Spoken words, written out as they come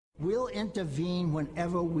We'll intervene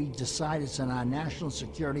whenever we decide it's in our national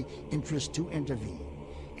security interest to intervene.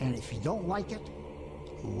 And if you don't like it,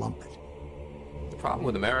 lump it. The problem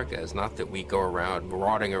with America is not that we go around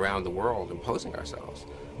marauding around the world imposing ourselves.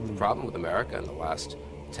 The problem with America in the last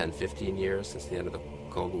 10, 15 years since the end of the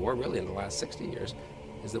Cold War, really in the last 60 years,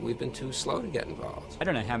 is that we've been too slow to get involved. I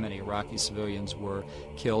don't know how many Iraqi civilians were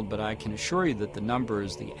killed, but I can assure you that the number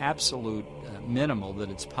is the absolute minimal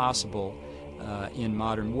that it's possible in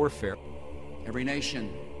modern warfare. Every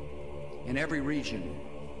nation in every region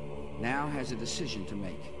now has a decision to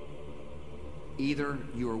make. Either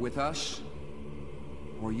you are with us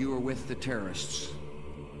or you are with the terrorists.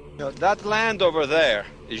 You know, that land over there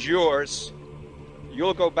is yours.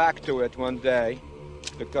 You'll go back to it one day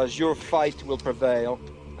because your fight will prevail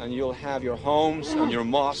and you'll have your homes and your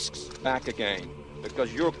mosques back again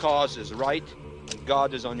because your cause is right and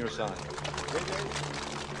God is on your side.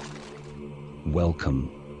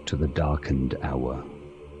 Welcome to the Darkened Hour.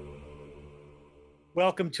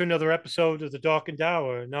 Welcome to another episode of the Darkened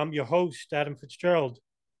Hour, and I'm your host, Adam Fitzgerald.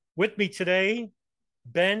 With me today,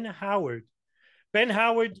 Ben Howard. Ben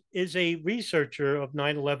Howard is a researcher of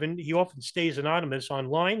 9/11. He often stays anonymous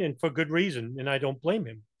online, and for good reason, and I don't blame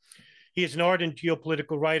him. He is an ardent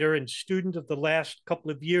geopolitical writer and student of the last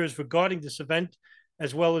couple of years regarding this event,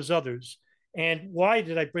 as well as others. And why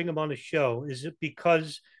did I bring him on the show? Is it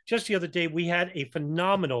because just the other day we had a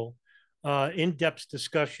phenomenal in-depth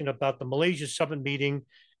discussion about the Malaysia summit meeting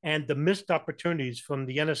and the missed opportunities from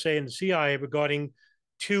the NSA and the CIA regarding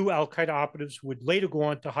two Al-Qaeda operatives who would later go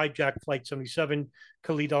on to hijack Flight 77,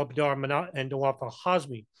 Khalid al-Badr and Nawaf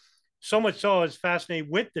al-Hazmi. So much so, I was fascinated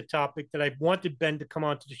with the topic that I wanted Ben to come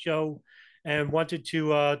onto the show and wanted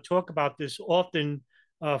to talk about this often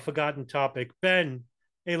forgotten topic. Ben,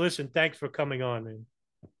 hey, listen, thanks for coming on, man.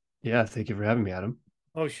 Yeah, thank you for having me, Adam.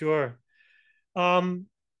 Oh, sure.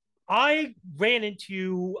 I ran into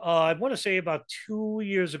you, I want to say about 2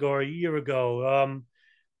 years ago or a year ago.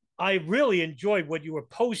 I really enjoyed what you were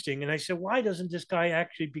posting. And I said, why doesn't this guy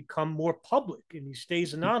actually become more public and he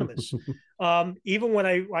stays anonymous? Even when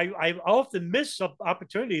I often miss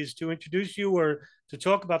opportunities to introduce you or to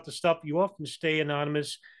talk about the stuff, you often stay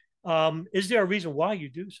anonymous. Is there a reason why you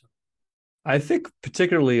do so? I think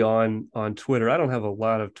particularly on Twitter, I don't have a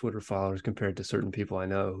lot of Twitter followers compared to certain people I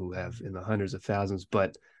know who have in the hundreds of thousands,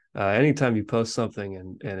 but anytime you post something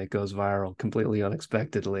and it goes viral completely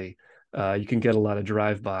unexpectedly, you can get a lot of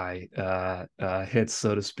drive-by hits,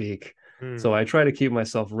 so to speak. So I try to keep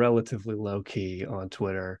myself relatively low-key on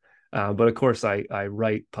Twitter. But of course, I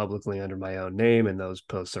write publicly under my own name, and those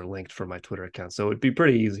posts are linked for my Twitter account. So it'd be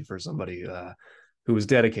pretty easy for somebody who is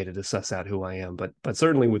dedicated to suss out who I am. But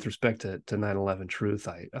certainly with respect to 9/11 Truth,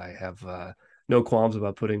 I have no qualms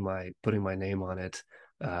about putting my name on it.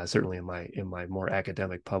 Certainly in my more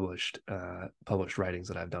academic published writings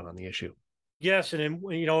that I've done on the issue. Yes, and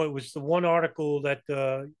then, you know, it was the one article that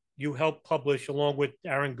you helped publish along with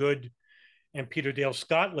Aaron Good and Peter Dale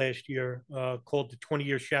Scott last year called The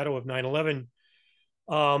 20-Year Shadow of 9/11.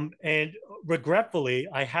 And regretfully,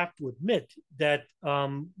 I have to admit that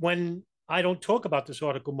when I don't talk about this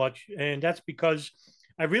article much, and that's because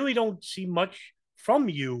I really don't see much from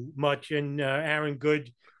you much in Aaron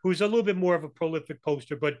Good, who's a little bit more of a prolific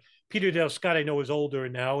poster, but Peter Dale Scott I know is older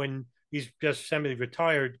now, and he's just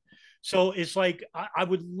semi-retired. So it's like I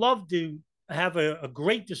would love to have a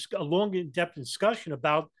long in-depth discussion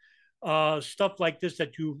about stuff like this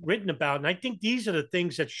that you've written about. And I think these are the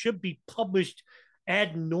things that should be published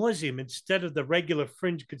ad nauseum instead of the regular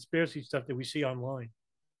fringe conspiracy stuff that we see online.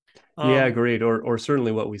 Yeah, agreed. Or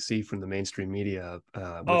certainly what we see from the mainstream media,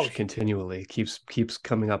 which continually keeps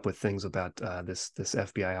coming up with things about this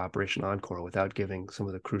FBI Operation Encore without giving some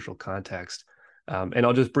of the crucial context. And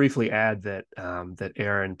I'll just briefly add that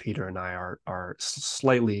Aaron, Peter, and I are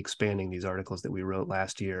slightly expanding these articles that we wrote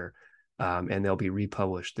last year, and they'll be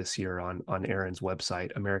republished this year on Aaron's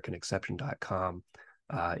website, AmericanException.com,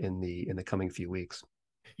 in the coming few weeks.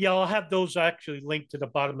 Yeah, I'll have those actually linked to the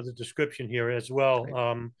bottom of the description here as well.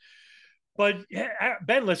 Right. But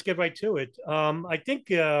Ben, let's get right to it. I think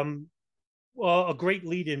a great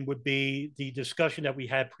lead-in would be the discussion that we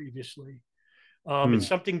had previously. It's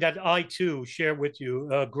something that I, too, share with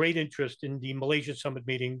you, great interest in the Malaysia summit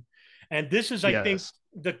meeting. And this is, I think,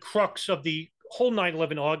 the crux of the whole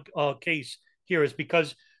 9/11 case here is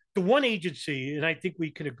because the one agency, and I think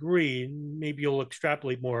we can agree, and maybe you'll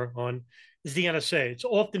extrapolate more on, is the NSA. It's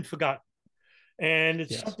often forgotten. And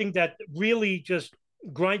it's something that really just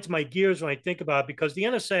grinds my gears when I think about it, because the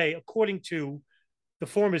NSA, according to the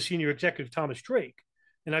former senior executive Thomas Drake,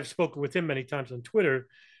 and I've spoken with him many times on Twitter,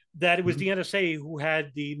 that it was the NSA who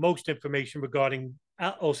had the most information regarding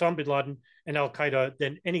Osama bin Laden and Al Qaeda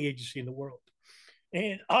than any agency in the world.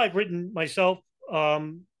 And I've written myself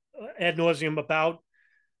ad nauseum about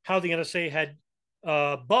how the NSA had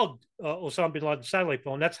bugged Osama bin Laden's satellite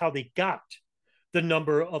phone. That's how they got the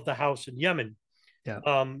number of the house in Yemen.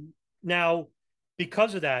 Yeah. Now,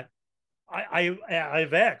 because of that,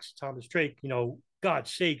 I've asked Thomas Drake,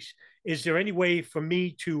 God's sakes, is there any way for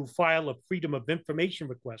me to file a Freedom of Information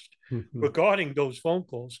request regarding those phone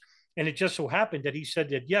calls? And it just so happened that he said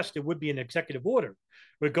that, yes, there would be an executive order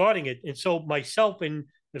regarding it. And so myself and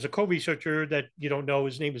there's a co-researcher that you don't know,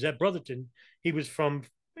 his name is Ed Brotherton. He was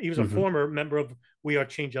a former member of We Are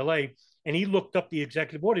Change LA. And he looked up the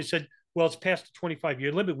executive order and said, well, it's past the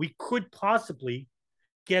 25-year limit. We could possibly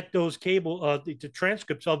get those the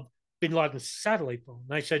transcripts of bin Laden's satellite phone.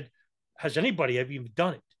 And I said, has anybody ever even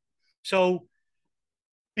done it? So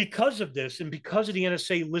because of this and because of the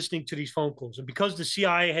NSA listening to these phone calls and because the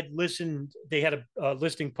CIA had listened, they had a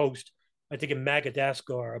listing post, I think in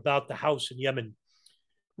Madagascar, about the house in Yemen.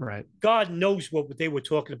 Right. God knows what they were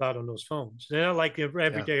talking about on those phones. They're not like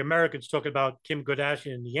everyday Americans talking about Kim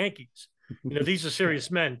Kardashian and the Yankees. These are serious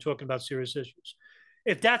men talking about serious issues.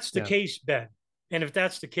 If that's the case, Ben, and if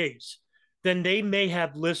that's the case, then they may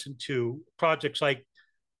have listened to projects like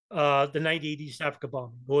the 98 East Africa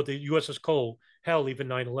bombing or the USS Cole, hell, even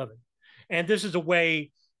 9/11. And this is a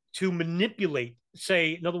way to manipulate,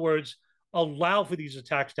 say, in other words, allow for these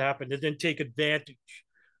attacks to happen and then take advantage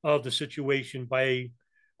of the situation by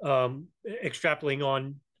extrapolating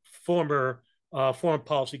on former foreign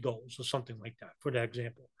policy goals or something like that, for that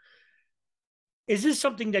example. Is this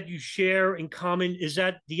something that you share in common? Is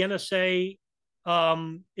that the NSA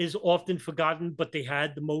is often forgotten, but they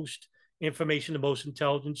had the most information, the most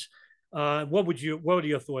intelligence? What are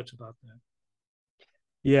your thoughts about that?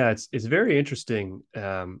 Yeah, it's very interesting.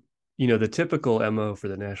 The typical MO for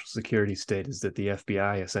the national security state is that the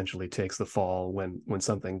FBI essentially takes the fall when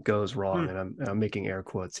something goes wrong, and I'm making air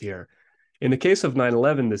quotes here. In the case of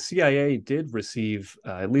 9/11, the CIA did receive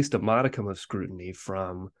at least a modicum of scrutiny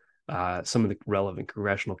from some of the relevant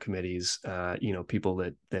congressional committees. People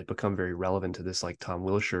that become very relevant to this, like Tom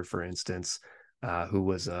Wilshire, for instance, who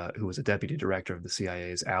was a deputy director of the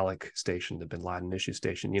CIA's ALEC station, the Bin Laden Issue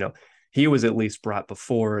Station. He was at least brought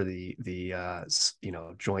before the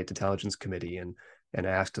Joint Intelligence Committee and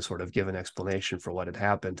asked to sort of give an explanation for what had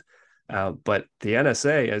happened. But the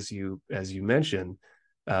NSA, as you mentioned,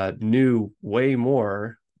 likely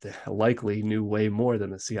knew way more than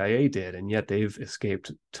the CIA did, and yet they've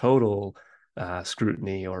escaped total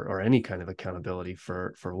scrutiny or any kind of accountability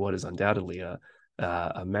for what is undoubtedly a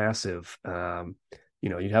massive,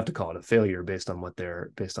 you'd have to call it a failure based on what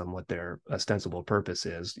their ostensible purpose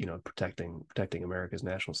is, protecting America's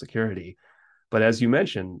national security. But as you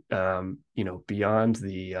mentioned, beyond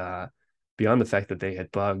the fact that they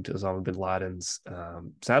had bugged Osama bin Laden's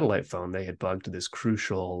satellite phone, they had bugged this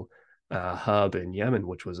crucial hub in Yemen,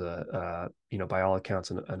 which was by all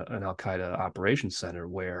accounts, an Al Qaeda operations center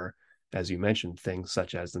where, as you mentioned, things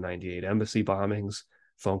such as the 98 embassy bombings,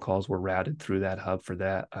 phone calls were routed through that hub for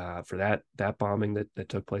that bombing that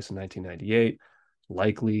took place in 1998.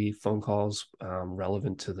 Likely phone calls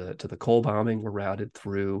relevant to the Cole bombing were routed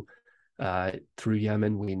through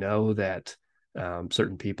Yemen. We know that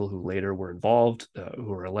certain people who later were involved, who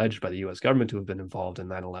were alleged by the U.S. government to have been involved in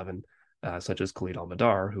 9/11, such as Khalid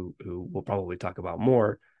al-Mihdhar, who we'll probably talk about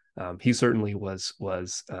more. He certainly was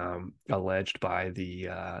alleged by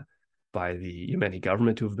the Yemeni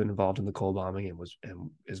government to have been involved in the Cole bombing, and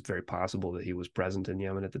is very possible that he was present in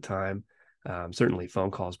Yemen at the time. Certainly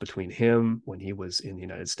phone calls between him when he was in the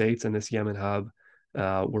United States and this Yemen hub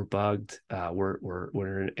were bugged,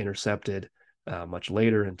 were intercepted much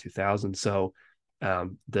later in 2000. So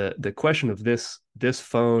the question of this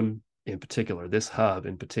phone in particular, this hub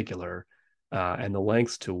in particular, and the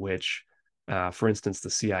lengths to which, for instance, the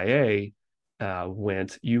CIA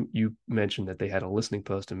went. You mentioned that they had a listening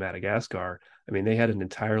post in Madagascar. I mean,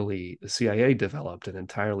 the CIA developed an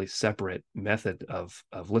entirely separate method of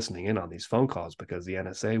listening in on these phone calls because the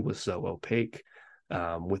NSA was so opaque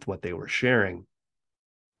with what they were sharing.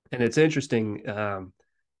 And it's interesting,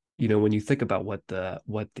 when you think about what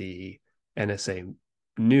the NSA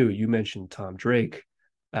knew. You mentioned Tom Drake,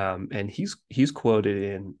 and he's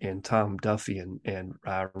quoted in Tom Duffy and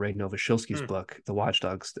Ray Novoselsky's book, The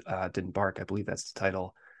Watchdogs Didn't Bark, I believe that's the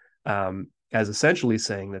title, as essentially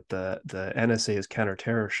saying that the NSA's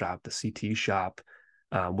counterterror shop, the CT shop,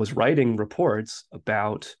 was writing reports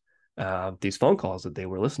about these phone calls that they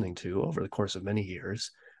were listening to over the course of many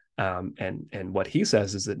years. And what he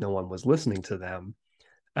says is that no one was listening to them.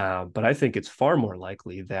 But I think it's far more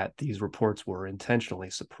likely that these reports were intentionally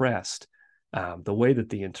suppressed The way that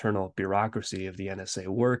the internal bureaucracy of the NSA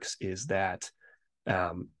works is that,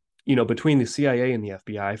 between the CIA and the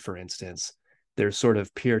FBI, for instance, there's sort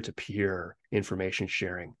of peer-to-peer information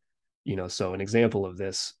sharing. So an example of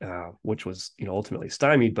this, which was ultimately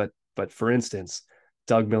stymied, but for instance,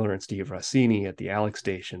 Doug Miller and Steve Rossini at the Alex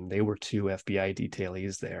station, they were two FBI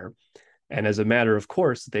detailees there. And as a matter of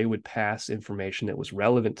course, they would pass information that was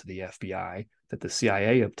relevant to the FBI that the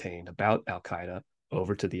CIA obtained about Al Qaeda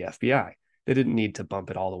over to the FBI. They didn't need to bump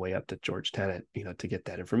it all the way up to George Tenet, to get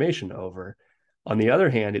that information over. On the other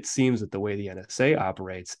hand, it seems that the way the NSA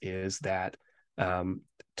operates is that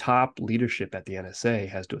top leadership at the NSA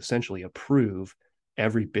has to essentially approve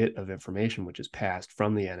every bit of information which is passed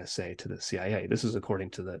from the NSA to the CIA. This is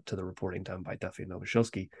according to the reporting done by Duffy and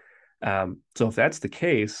Novoselsky. So if that's the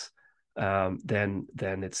case, then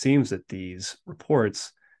it seems that these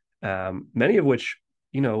reports, many of which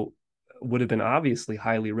would have been obviously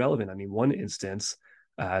highly relevant. I mean, one instance,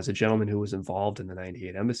 as a gentleman who was involved in the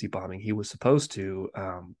 '98 embassy bombing, he was supposed to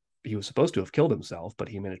have killed himself, but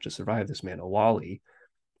he managed to survive. This man Awali,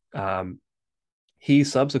 he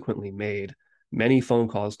subsequently made many phone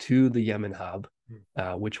calls to the Yemen hub,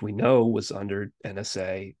 which we know was under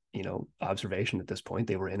NSA, observation at this point.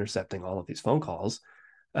 They were intercepting all of these phone calls.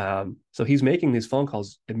 So he's making these phone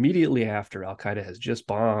calls immediately after Al Qaeda has just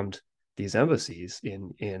bombed these embassies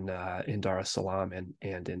in Dar es Salaam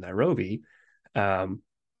and in Nairobi. Are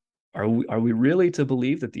we really to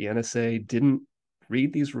believe that the NSA didn't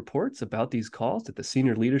read these reports about these calls? That the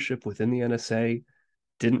senior leadership within the NSA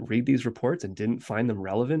didn't read these reports and didn't find them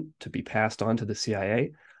relevant to be passed on to the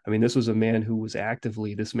CIA? I mean, this was a man who was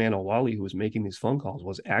this man Awali, who was making these phone calls,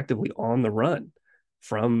 was actively on the run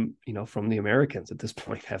from the Americans at this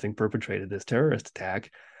point, having perpetrated this terrorist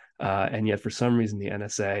attack. And yet for some reason, the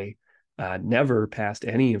NSA never passed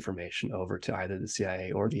any information over to either the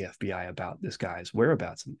CIA or the FBI about this guy's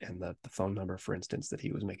whereabouts and the phone number, for instance, that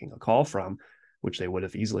he was making a call from, which they would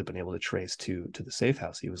have easily been able to trace to the safe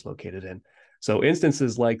house he was located in. So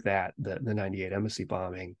instances like that, the '98 embassy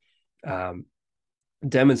bombing,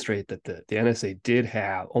 demonstrate that the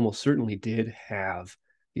NSA almost certainly did have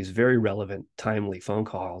these very relevant, timely phone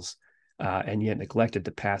calls, and yet neglected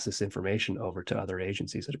to pass this information over to other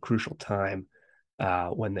agencies at a crucial time,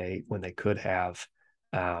 when they could have,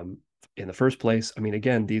 in the first place. I mean,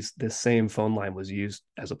 again, this same phone line was used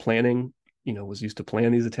as a planning, was used to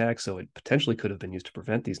plan these attacks, so it potentially could have been used to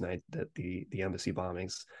prevent the embassy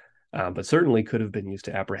bombings, but certainly could have been used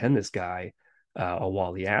to apprehend this guy,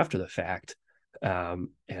 Awali, after the fact, and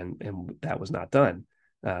that was not done.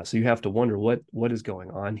 So you have to wonder what is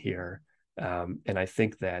going on here, and I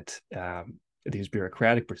think that these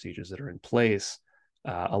bureaucratic procedures that are in place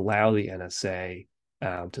allow the NSA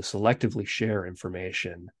to selectively share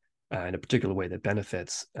information in a particular way that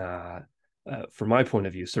benefits, from my point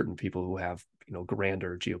of view, certain people who have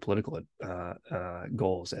grander geopolitical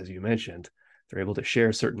goals, as you mentioned. They're able to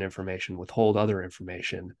share certain information, withhold other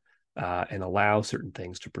information, and allow certain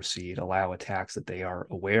things to proceed, allow attacks that they are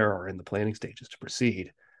aware are in the planning stages to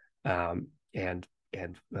proceed, and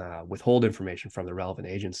withhold information from the relevant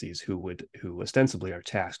agencies who ostensibly are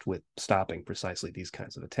tasked with stopping precisely these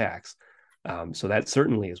kinds of attacks. So that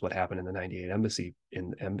certainly is what happened in the '98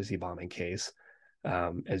 embassy bombing case.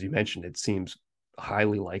 As you mentioned, it seems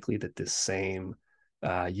highly likely that this same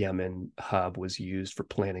Yemen hub was used for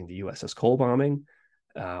planning the USS Cole bombing,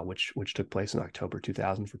 which took place in October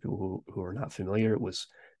 2000. For people who are not familiar, it was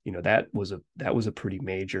that was a pretty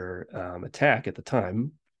major attack at the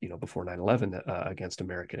time, before 9/11, against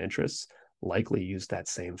American interests. Likely used that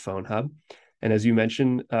same phone hub. And as you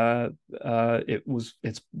mentioned,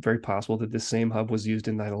 it's very possible that this same hub was used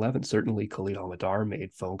in 9/11. Certainly, Khalid al-Mihdhar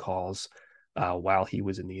made phone calls while he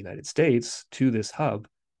was in the United States to this hub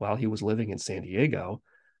while he was living in San Diego.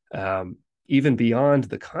 Even beyond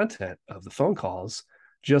the content of the phone calls,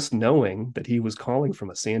 just knowing that he was calling from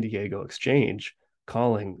a San Diego exchange,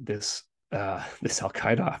 calling this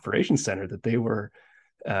Al-Qaeda operations center that they were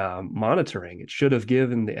monitoring, it should have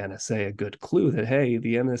given the NSA a good clue that, hey,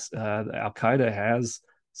 the Al-Qaeda has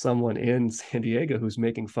someone in San Diego who's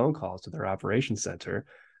making phone calls to their operations center.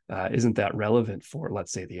 Isn't that relevant for,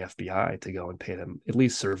 let's say, the FBI to go and pay them, at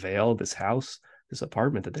least surveil this house, this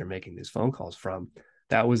apartment that they're making these phone calls from?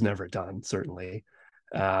 That was never done, certainly.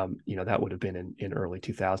 That would have been in early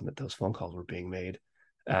 2000 that those phone calls were being made.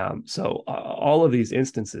 So all of these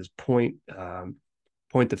instances point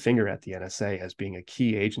the finger at the NSA as being a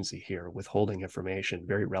key agency here, withholding information,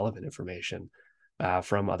 very relevant information,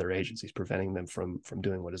 from other agencies, preventing them from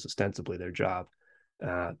doing what is ostensibly their job,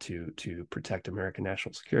 to protect American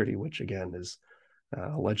national security, which again is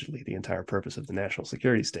allegedly the entire purpose of the national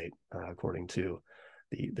security state, according to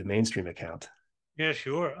the mainstream account. Yeah,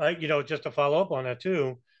 sure. Just to follow up on that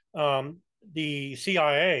too, the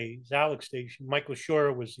CIA's Alex station, Michael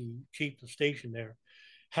Scheuer was the chief of station there,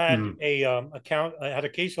 had had a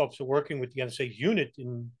case officer working with the NSA's unit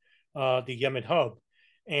in the Yemen hub,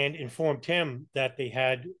 and informed him that they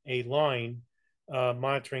had a line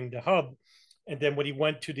monitoring the hub. And then when he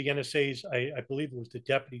went to the NSA's, I believe it was the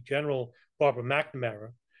Deputy General Barbara McNamara,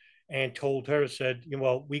 and told her, said,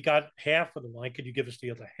 well, we got half of the line. Could you give us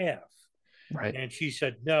the other half? Right. And she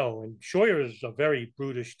said no. And Scheuer is a very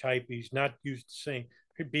brutish type. He's not used to saying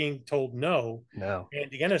being told no. No.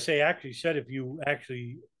 And the NSA actually said, if you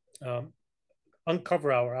actually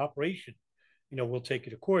uncover our operation, we'll take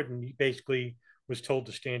you to court. And he basically was told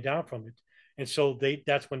to stand down from it. And so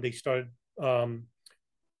that's when they started,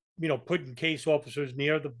 putting case officers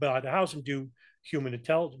near the house and do human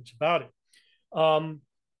intelligence about it.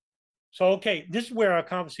 Okay, this is where our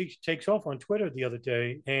conversation takes off on Twitter the other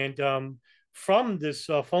day. And from this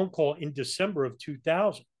phone call in December of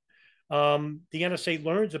 2000, the NSA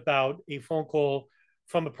learns about a phone call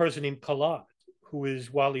from a person named Khalid, who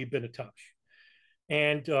is Wali bin Attash.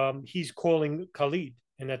 And he's calling Khalid,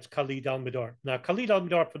 and that's Khalid al-Mihdhar. Now, Khalid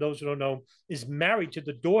al-Mihdhar, for those who don't know, is married to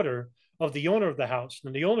the daughter of the owner of the house.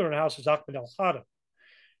 And the owner of the house is Ahmed al-Hada.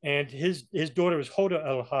 And his daughter is Hoda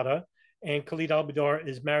al-Hada, and Khalid al-Mihdhar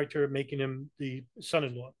is married to her, making him the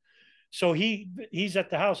son-in-law. So he's at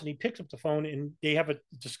the house, and he picks up the phone, and they have a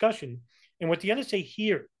discussion. And what the NSA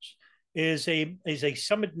hears is a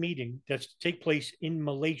summit meeting that's to take place in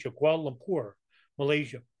Malaysia, Kuala Lumpur,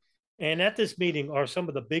 Malaysia. And at this meeting are some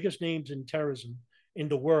of the biggest names in terrorism in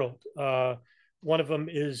the world. One of them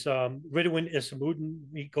is Ridwan Isamuddin.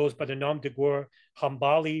 He goes by the Nam Degor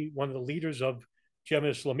Hambali, one of the leaders of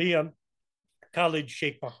Jemaah Islamiyah. Khalid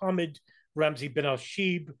Sheikh Mohammed, Ramzi bin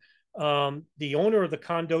al-Shib, the owner of the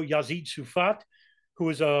condo, Yazid Sufat, who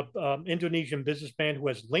is an Indonesian businessman who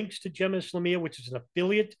has links to Jemaah Islamiyah, which is an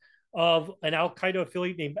affiliate of an al-Qaeda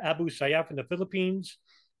affiliate named Abu Sayyaf in the Philippines,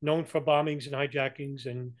 known for bombings and hijackings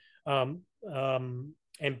and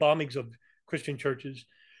bombings of Christian churches.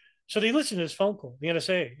 So they listen to this phone call, the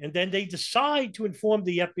NSA, and then they decide to inform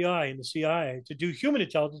the FBI and the CIA to do human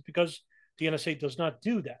intelligence, because the NSA does not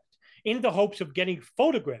do that, in the hopes of getting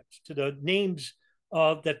photographs to the names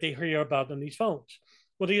that they hear about on these phones.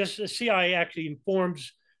 Well, the CIA actually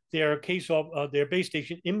informs their their base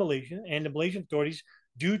station in Malaysia, and the Malaysian authorities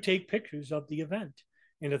do take pictures of the event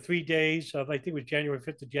in the 3 days of, I think it was January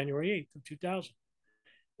 5th to January 8th of 2000.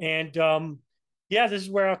 And this is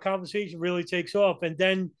where our conversation really takes off. And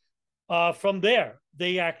then from there,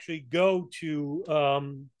 they actually go to,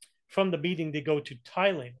 from the meeting, they go to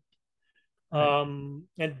Thailand. And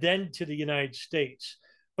then to the United States.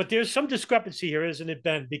 But there's some discrepancy here, isn't it,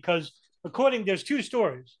 Ben? Because there's two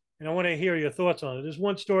stories, and I want to hear your thoughts on it. There's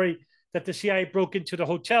one story that the CIA broke into the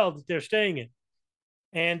hotel that they're staying in.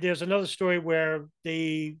 And there's another story where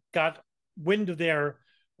they got wind of their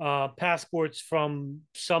passports from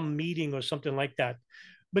some meeting or something like that.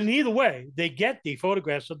 But in either way, they get the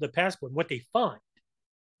photographs of the passport. And what they find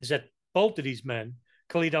is that both of these men,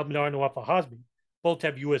 Khalid al-Mihdhar and Nawaf al-Hazmi, both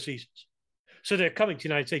have U.S. visas. So they're coming to the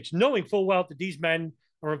United States, knowing full well that these men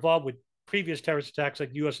are involved with previous terrorist attacks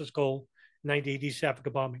like the USS Cole, 1980 East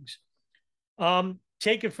Africa bombings.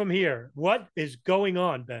 Take it from here. What is going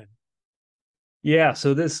on, Ben? Yeah,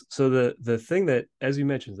 so the thing that, as you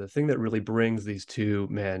mentioned, the thing that really brings these two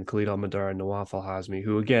men, Khalid al-Mihdhar and Nawaf al-Hazmi,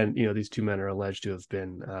 who again, these two men are alleged to have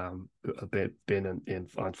been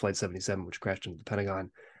on Flight 77, which crashed into the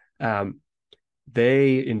Pentagon.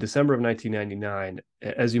 They, in December of 1999,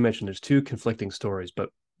 as you mentioned, there's two conflicting stories, but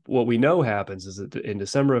what we know happens is that in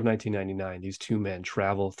December of 1999, these two men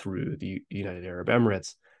travel through the United Arab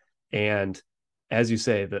Emirates. And as you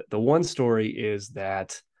say, the one story is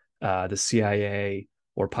that the CIA,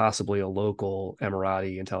 or possibly a local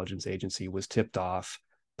Emirati intelligence agency, was tipped off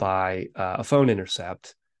by a phone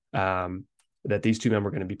intercept that these two men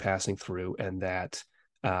were going to be passing through, and that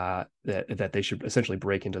they should essentially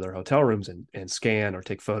break into their hotel rooms and scan or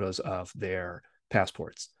take photos of their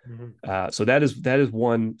passports. Mm-hmm. So that is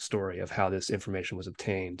one story of how this information was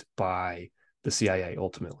obtained by the CIA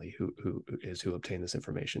ultimately, who obtained this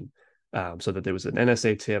information. So that there was an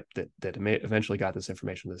NSA tip that eventually got this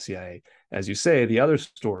information to the CIA. As you say, the other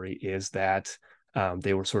story is that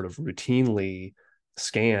they were sort of routinely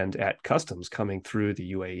scanned at customs coming through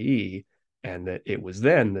the UAE, and that it was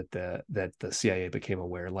then that the CIA became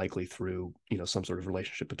aware, likely through some sort of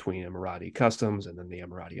relationship between Emirati customs and then the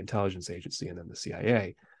Emirati intelligence agency and then the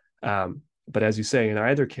CIA. But as you say, in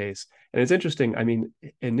either case, and it's interesting, I mean,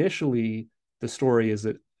 initially the story is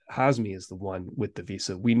that Hazmi is the one with the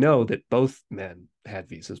visa. We know that both men had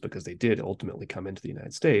visas because they did ultimately come into the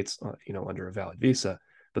United States, under a valid visa.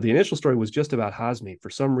 But the initial story was just about Hazmi. For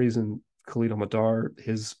some reason, Khalid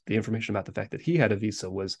al-Mihdhar, the information about the fact that he had a visa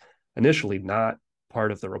was initially not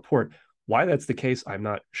part of the report. Why that's the case, I'm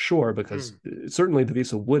not sure, because certainly the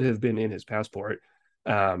visa would have been in his passport.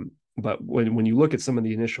 But when you look at some of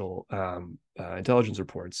the initial intelligence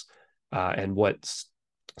reports and what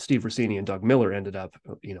Steve Rossini and Doug Miller ended up,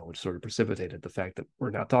 which sort of precipitated the fact that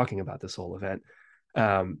we're not talking about this whole event,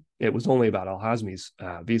 it was only about al-Hazmi's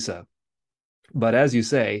visa. But as you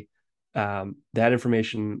say, that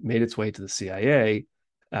information made its way to the CIA,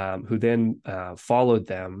 who then followed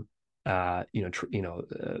them, via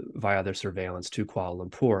their surveillance to Kuala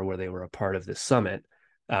Lumpur, where they were a part of this summit.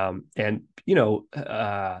 All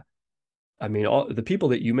the people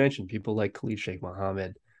that you mentioned, people like Khalid Sheikh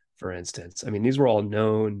Mohammed, for instance, these were all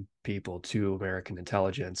known people to American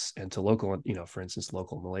intelligence and to local, for instance,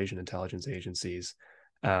 local Malaysian intelligence agencies.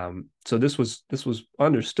 So this was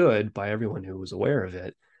understood by everyone who was aware of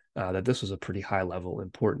it, that this was a pretty high level,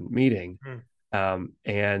 important meeting.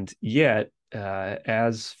 And yet,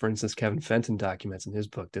 as for instance, Kevin Fenton documents in his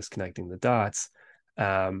book, Disconnecting the Dots,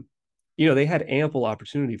 they had ample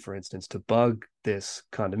opportunity, for instance, to bug this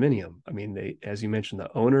condominium. As you mentioned,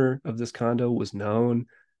 the owner of this condo was known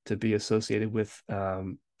to be associated with,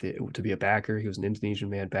 to be a backer. He was an Indonesian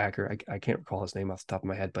man backer. I can't recall his name off the top of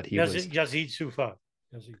my head, but he was Yazid Sufa.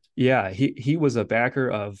 Yeah, he was a backer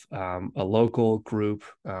of a local group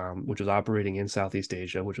which was operating in Southeast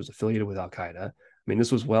Asia, which was affiliated with Al Qaeda.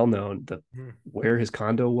 This was well known. Where his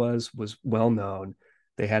condo was well known.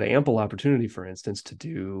 They had ample opportunity, for instance, to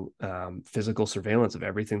do physical surveillance of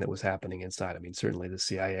everything that was happening inside. Certainly the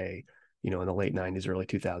CIA, in the late 90s, early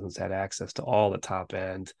 2000s, had access to all the top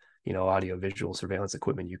end, audio visual surveillance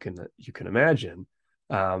equipment you can imagine.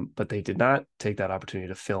 But they did not take that opportunity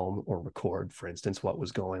to film or record, for instance, what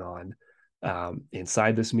was going on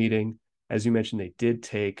inside this meeting. As you mentioned, they did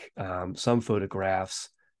take some photographs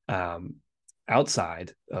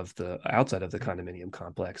outside of the condominium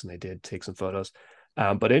complex, and they did take some photos.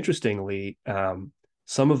 But interestingly,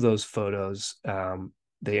 some of those photos,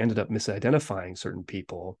 they ended up misidentifying certain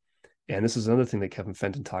people. And this is another thing that Kevin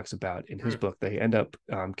Fenton talks about in his book. They end up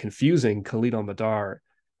confusing Khalid al-Mihdhar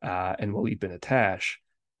and Walid bin Attash.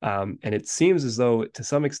 And it seems as though, to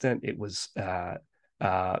some extent, it was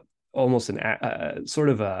almost an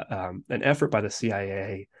effort by the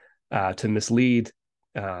CIA to mislead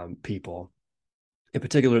people. In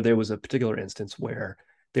particular, there was a particular instance where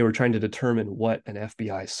they were trying to determine what an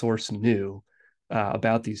FBI source knew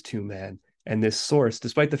about these two men. And this source,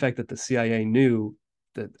 despite the fact that the CIA knew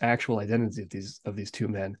the actual identities of these two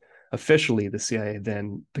men, officially the CIA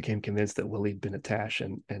then became convinced that Walid bin Attash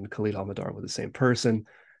and Khalid al-Mihdhar were the same person,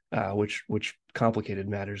 which complicated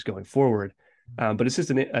matters going forward. But it's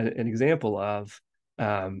just an example of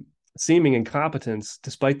seeming incompetence,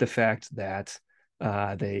 despite the fact that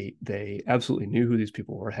they absolutely knew who these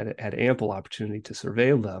people were, had ample opportunity to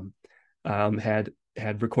surveil them,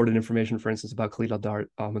 had recorded information, for instance, about Khalid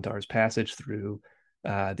al-Mihdhar's passage through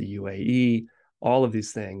the UAE, all of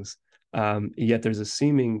these things. Yet there's a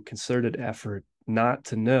seeming concerted effort not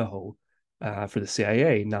to know, for the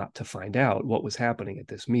CIA not to find out what was happening at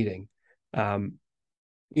this meeting.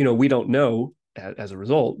 We don't know, as a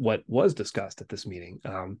result, what was discussed at this meeting.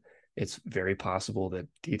 It's very possible that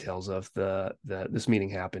details of this meeting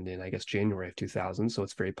happened in, I guess, January of 2000. So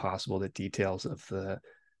it's very possible that details of the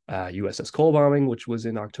USS Cole bombing, which was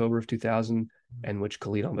in October of 2000, and which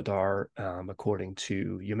Khalid al-Mihdhar, according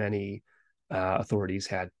to Yemeni authorities,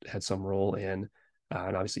 had some role in.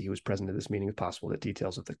 And obviously he was present at this meeting. It's possible that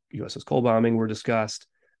details of the USS Cole bombing were discussed.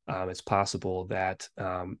 It's possible that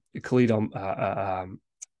Khalid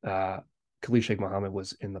Sheikh Mohammed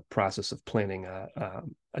was in the process of planning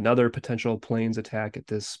another potential planes attack at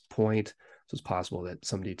this point. So it's possible that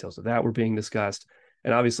some details of that were being discussed.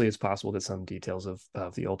 And obviously it's possible that some details of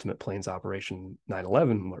the ultimate planes operation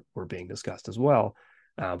 9/11 were being discussed as well.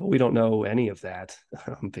 But we don't know any of that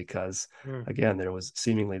because, again, there was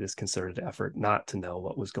seemingly this concerted effort not to know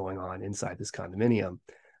what was going on inside this condominium.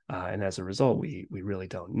 And as a result, we really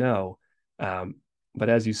don't know. But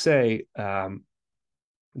as you say,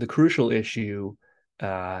 the crucial issue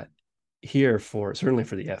here, certainly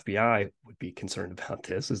for the FBI, would be concerned about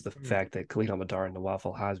this, is the fact that Khalid al-Mihdhar and Nawaf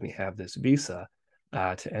al-Hazmi have this visa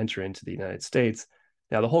to enter into the United States.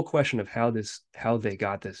 Now, the whole question of how they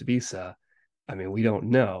got this visa, we don't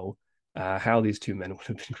know how these two men would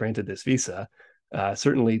have been granted this visa.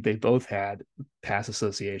 Certainly, they both had past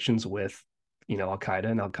associations with, Al Qaeda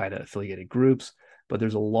and Al Qaeda affiliated groups. but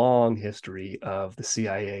there's a long history of the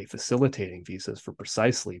CIA facilitating visas for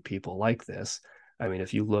precisely people like this. I mean,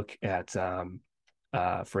 if you look at,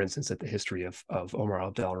 for instance, at the history of Omar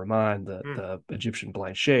Abdel Rahman, the Egyptian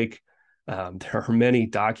blind sheikh, there are many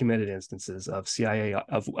documented instances of CIA,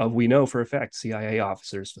 we know for a fact, CIA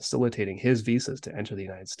officers facilitating his visas to enter the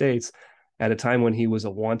United States at a time when he was a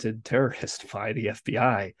wanted terrorist by the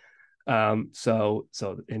FBI. So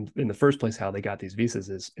in the first place, how they got these visas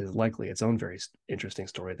is likely its own very interesting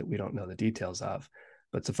story that we don't know the details of.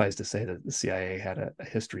 But suffice to say that the CIA had a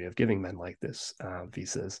history of giving men like this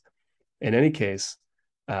visas. In any case,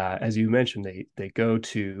 as you mentioned, they go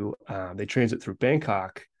to they transit through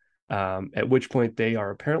Bangkok, at which point they are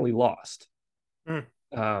apparently lost.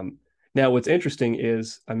 Now, what's interesting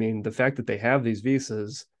is, I mean, the fact that they have these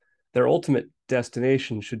visas, their ultimate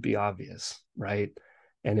destination should be obvious, right?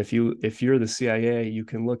 And if you're the CIA, you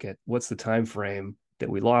can look at what's the time frame that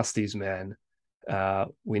we lost these men.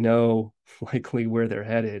 We know likely where they're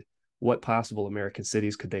headed. What possible American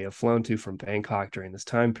cities could they have flown to from Bangkok during this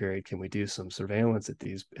time period? Can we do some surveillance at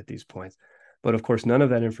these points? But of course, none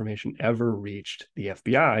of that information ever reached the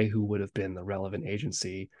FBI, who would have been the relevant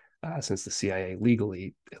agency, since the CIA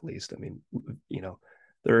legally, at least. I mean, you know,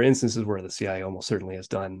 there are instances where the CIA almost certainly has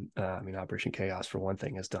done. I mean, Operation Chaos, for one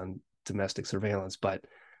thing, has done domestic surveillance, but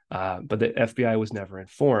the FBI was never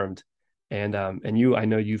informed. And I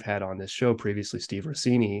know you've had on this show previously Steve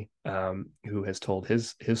Rossini, who has told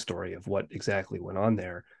his story of what exactly went on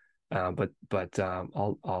there. But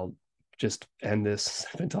I'll just end this.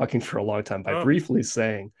 I've been talking for a long time by briefly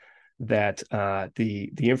saying that the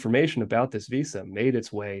information about this visa made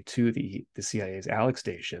its way to the CIA's Alex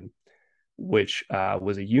station, which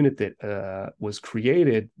was a unit that was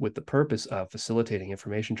created with the purpose of facilitating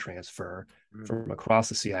information transfer from across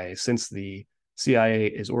the CIA, since the CIA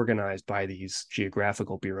is organized by these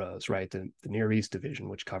geographical bureaus, right? The Near East Division,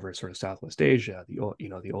 which covers sort of Southwest Asia,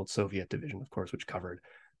 the old Soviet division, of course, which covered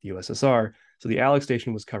the USSR. So the Alex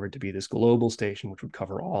station was covered to be this global station, which would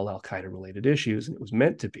cover all Al-Qaeda related issues. And it was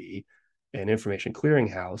meant to be an information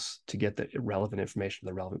clearinghouse to get the relevant information to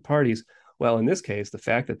the relevant parties. Well, in this case, the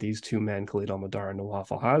fact that these two men, Khalid al-Mihdhar and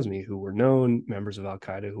Nawaf al-Hazmi, who were known members of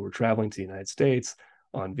Al-Qaeda, who were traveling to the United States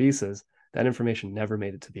on visas, that information never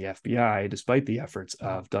made it to the FBI, despite the efforts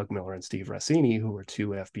of Doug Miller and Steve Rossini, who were two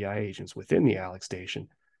FBI agents within the Alex station.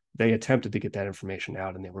 They attempted to get that information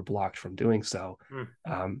out, and they were blocked from doing so.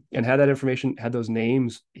 And had that information, had those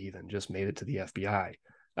names even just made it to the FBI,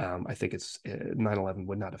 I think 9/11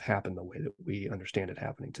 would not have happened the way that we understand it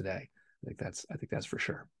happening today. I think that's for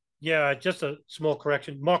sure. Yeah, just a small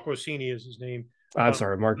correction. Mark Rossini is his name. I'm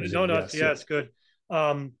sorry, Mark Rossini. No, yes, it's good.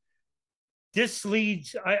 This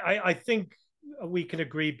leads, I think we can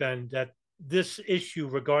agree, Ben, that this issue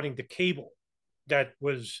regarding the cable that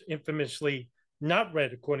was infamously not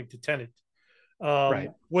read according to Tenet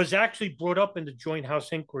was actually brought up in the Joint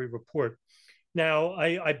House Inquiry report. Now,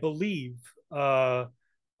 I believe I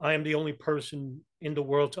am the only person in the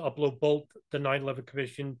world to upload both the 9/11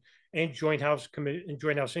 Commission and Joint House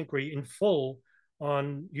Inquiry in full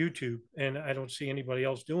on YouTube, and I don't see anybody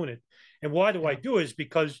else doing it. And why do I do it? Is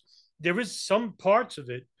because there is some parts of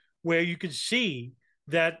it where you can see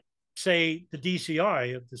that, say, the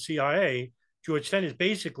DCI of the CIA, George Tenet, is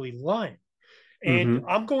basically lying. And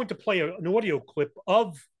I'm going to play an audio clip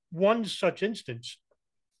of one such instance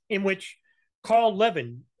in which Carl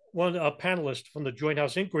Levin, a panelist from the Joint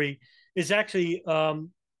House Inquiry, is actually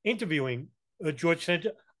interviewing George Tenet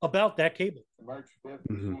about that cable. March 5th,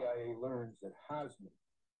 the CIA learns that Hazmi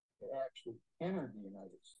actually entered the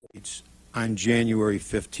United States on January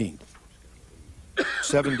 15th,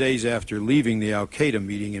 7 days after leaving the Al-Qaeda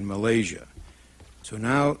meeting in Malaysia. So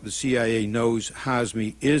now the CIA knows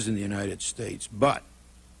Hazmi is in the United States, but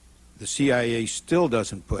the CIA still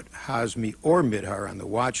doesn't put Hazmi or Mihdhar on the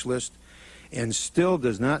watch list, and still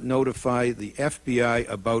does not notify the FBI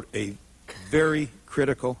about a very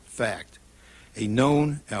critical fact. A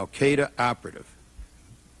known Al-Qaeda operative,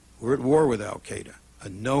 we're at war with Al-Qaeda, a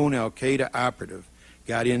known Al-Qaeda operative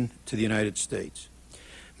got into the United States.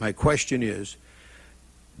 My question is,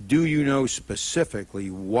 do you know specifically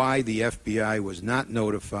why the FBI was not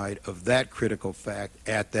notified of that critical fact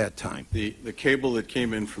at that time? The cable that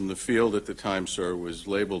came in from the field at the time, sir, was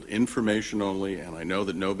labeled information only, and I know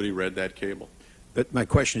that nobody read that cable. But my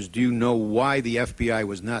question is, do you know why the FBI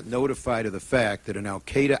was not notified of the fact that an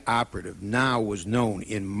Al-Qaeda operative now was known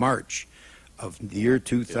in March of the year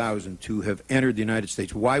 2000 to have entered the United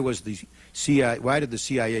States? Why did the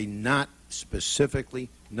CIA not specifically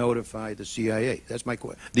notify the CIA? That's my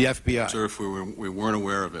question. The FBI. Sir, if we weren't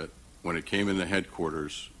aware of it, when it came in the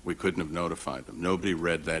headquarters, we couldn't have notified them. Nobody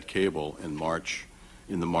read that cable in March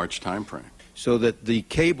in the March timeframe. So that the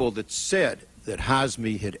cable that said that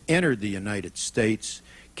Hazmi had entered the United States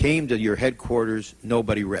came to your headquarters,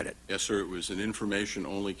 nobody read it. Yes, sir. It was an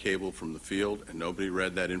information-only cable from the field, and nobody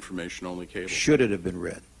read that information-only cable. Should it have been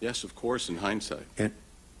read? Yes, of course, in hindsight. And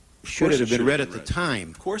should it have been read at the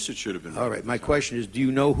time? Of course it should have been read. All right, my question is, do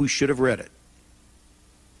you know who should have read it?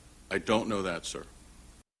 I don't know that, sir.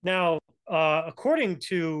 Now, according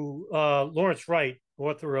to Lawrence Wright,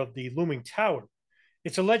 author of The Looming Tower,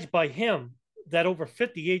 it's alleged by him that over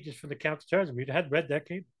 50 agents from the counterterrorism unit had read that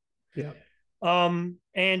cable. Yeah.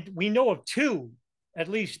 And we know of at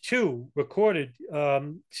least two recorded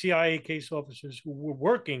CIA case officers who were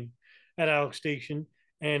working at Alex Station.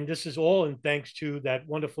 And this is all in thanks to that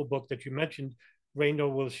wonderful book that you mentioned, Raynor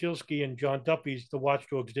Wilshilsky and John Duffy's The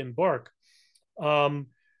Watchdogs Didn't Bark.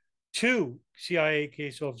 Two CIA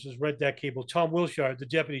case officers read that cable, Tom Wilshire, the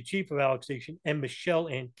deputy chief of Alex Station, and Michelle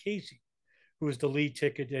Ann Casey, who was the lead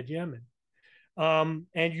ticket at Yemen.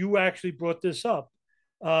 And you actually brought this up,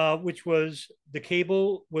 which was the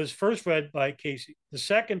cable was first read by Casey. The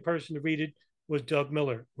second person to read it was Doug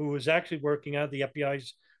Miller, who was actually working out of the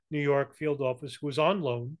FBI's New York field office, who was on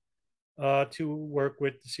loan to work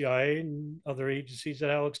with the CIA and other agencies at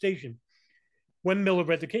Alex Station. When Miller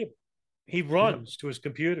read the cable, he runs to his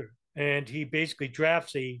computer and he basically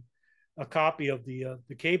drafts a copy of the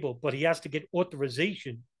cable, but he has to get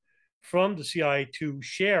authorization from the CIA to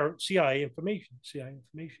share CIA information.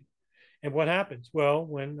 And what happens? Well,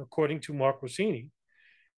 when, according to Mark Rossini,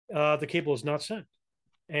 the cable is not sent.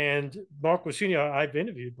 And Mark Rossini, I've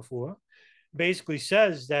interviewed before, basically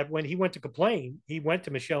says that when he went to complain, he went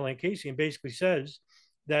to Michelle Ann Casey and basically says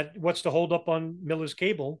that what's the hold up on Miller's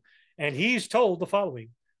cable? And he's told the following.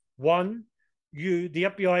 One, the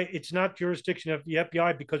FBI, it's not jurisdiction of the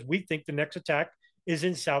FBI because we think the next attack is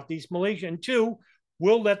in Southeast Malaysia. And two,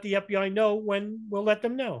 we'll let the FBI know when we'll let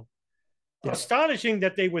them know. Yeah. Astonishing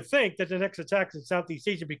that they would think that the next attack is in Southeast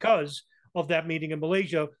Asia because of that meeting in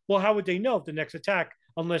Malaysia. Well, how would they know of the next attack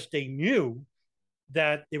unless they knew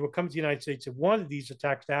that they would come to the United States and wanted these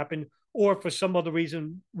attacks to happen, or for some other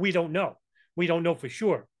reason, we don't know. We don't know for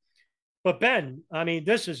sure. But Ben, I mean,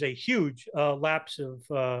 this is a huge lapse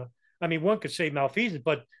of, one could say malfeasance,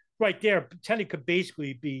 but right there, Tenet could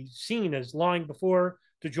basically be seen as lying before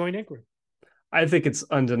the joint inquiry. I think it's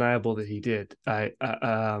undeniable that he did. I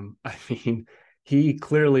mean, he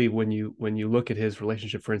clearly, when you look at his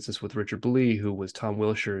relationship, for instance, with Richard Blee, who was Tom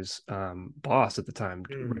Wilshire's boss at the time,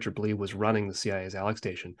 Richard Blee was running the CIA's Alex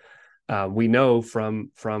Station. We know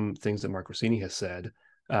from things that Mark Rossini has said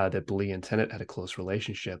that Blee and Tenet had a close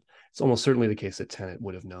relationship. It's almost certainly the case that Tenet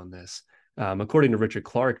would have known this. According to Richard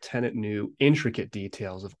Clark, Tenet knew intricate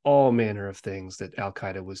details of all manner of things that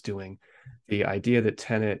Al-Qaeda was doing. The idea that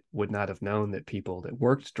Tenet would not have known that people that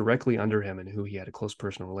worked directly under him and who he had a close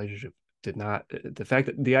personal relationship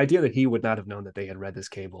the idea that he would not have known that they had read this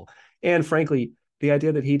cable, and frankly, the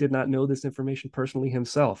idea that he did not know this information personally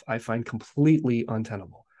himself, I find completely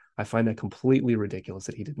untenable. I find that completely ridiculous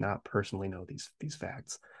that he did not personally know these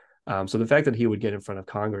facts. So the fact that he would get in front of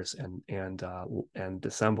Congress and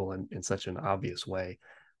dissemble in such an obvious way,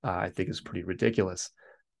 I think is pretty ridiculous.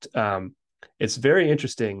 It's very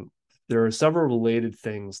interesting. There are several related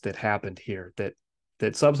things that happened here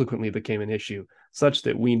that subsequently became an issue, such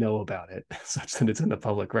that we know about it, such that it's in the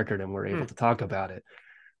public record and we're able to talk about it.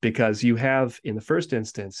 Because you have, in the first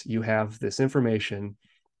instance, you have this information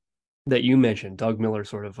that you mentioned, Doug Miller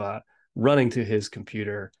sort of running to his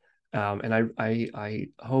computer. And I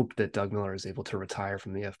hope that Doug Miller is able to retire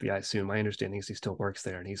from the FBI soon. My understanding is he still works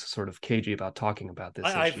there, and he's sort of cagey about talking about this.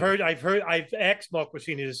 I've asked Mark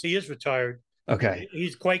Rossini this. He is retired. Okay.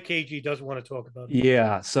 He's quite cagey. He doesn't want to talk about it.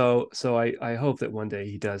 Yeah. So I hope that one day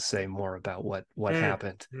he does say more about what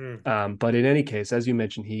happened. But in any case, as you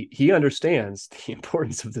mentioned, he understands the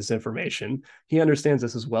importance of this information. He understands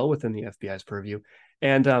this as well within the FBI's purview.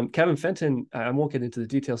 And Kevin Fenton, I won't get into the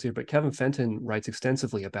details here, but Kevin Fenton writes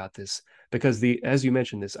extensively about this because as you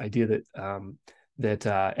mentioned, this idea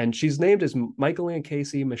that and she's named as Michael Ann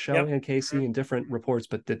Casey, Michelle Ann Casey in different reports,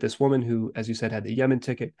 but that this woman who, as you said, had the Yemen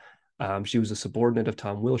ticket, she was a subordinate of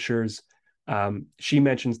Tom Wilshire's. She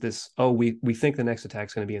mentions this, we think the next attack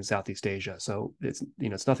is going to be in Southeast Asia. So it's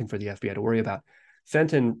nothing for the FBI to worry about.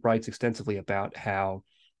 Fenton writes extensively about how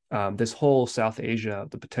this whole South Asia,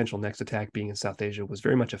 the potential next attack being in South Asia, was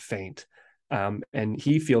very much a feint. And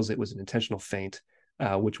he feels it was an intentional feint,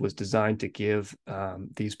 which was designed to give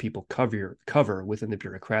these people cover within the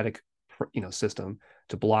bureaucratic system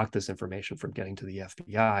to block this information from getting to the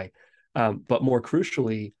FBI. But more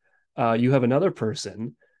crucially, you have another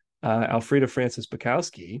person Alfreda Francis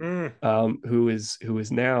Bukowski, who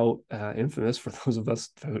is now infamous, for those of us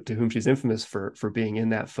to whom she's infamous, for being in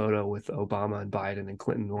that photo with Obama and Biden and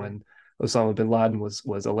Clinton when Osama bin Laden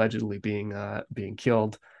was allegedly being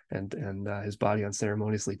killed and his body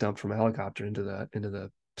unceremoniously dumped from a helicopter into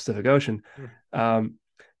the Pacific Ocean.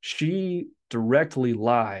 She directly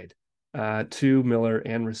lied to Miller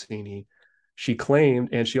and Rossini. She claimed,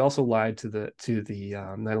 and she also lied to the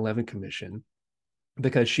 9/11 Commission,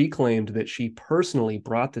 because she claimed that she personally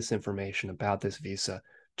brought this information about this visa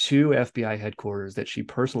to FBI headquarters, that she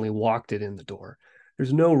personally walked it in the door.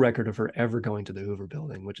 There's no record of her ever going to the Hoover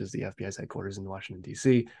Building, which is the FBI's headquarters in Washington,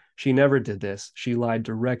 D.C. She never did this. She lied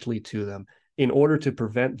directly to them in order to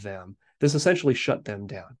prevent them. This essentially shut them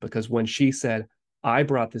down, because when she said, I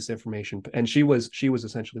brought this information, and she was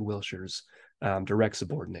essentially Wilshire's direct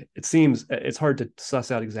subordinate. It seems, it's hard to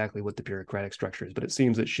suss out exactly what the bureaucratic structure is, but it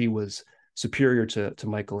seems that she was superior to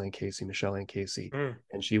Michael Ann Casey, Michelle Ann Casey,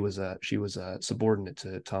 and she was a subordinate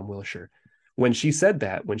to Tom Wilshire. When she said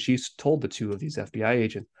that, when she told the two of these FBI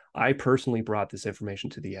agents, I personally brought this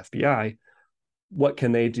information to the FBI, what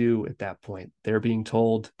can they do at that point? They're being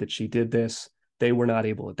told that she did this. They were not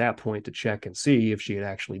able at that point to check and see if she had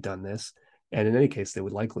actually done this. And in any case, they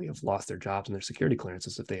would likely have lost their jobs and their security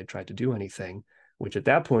clearances if they had tried to do anything, which at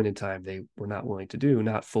that point in time, they were not willing to do.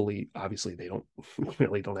 Not fully, obviously, they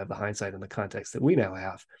really don't have the hindsight and the context that we now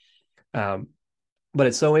have. But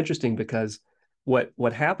it's so interesting because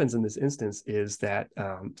what happens in this instance is that,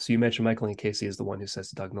 so you mentioned Michael Ann Casey is the one who says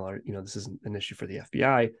to Doug Miller, this isn't an issue for the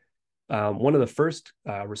FBI. One of the first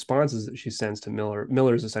responses that she sends to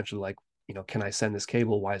Miller is essentially like, can I send this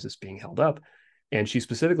cable? Why is this being held up? And she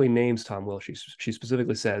specifically names Tom Wilshire. She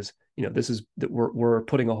specifically says, this is that we're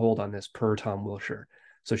putting a hold on this per Tom Wilshire.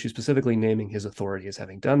 So she's specifically naming his authority as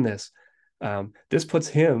having done this. This puts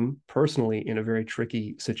him personally in a very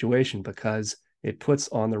tricky situation, because it puts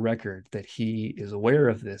on the record that he is aware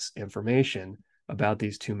of this information about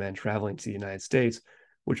these two men traveling to the United States,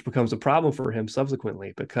 which becomes a problem for him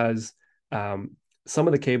subsequently, because some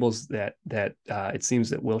of the cables that it seems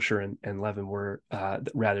that Wilshire and Levin were,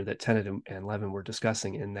 rather that Tennant and Levin were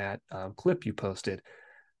discussing in that clip you posted,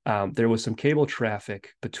 there was some cable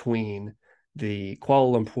traffic between the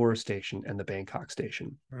Kuala Lumpur station and the Bangkok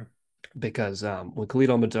station, because when Khalid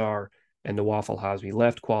al-Mihdhar and Nawaf al-Hazmi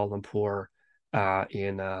left Kuala Lumpur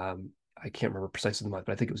in I can't remember precisely the month,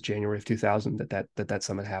 but I think it was January of 2000 that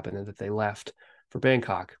summit happened, and that they left for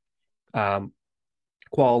Bangkok. Kuala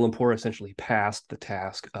Lumpur essentially passed the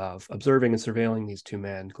task of observing and surveilling these two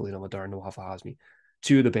men, Khalid al-Mihdhar and Nawaf al-Hazmi,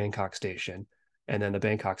 to the Bangkok station. And then the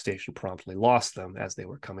Bangkok station promptly lost them as they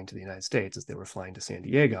were coming to the United States, as they were flying to San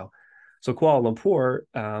Diego. So Kuala Lumpur,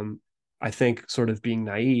 I think, sort of being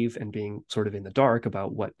naive and being sort of in the dark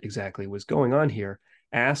about what exactly was going on here,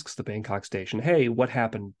 asks the Bangkok station, hey, what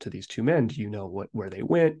happened to these two men? Do you know where they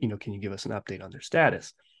went? Can you give us an update on their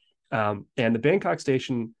status? And the Bangkok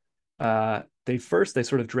station, they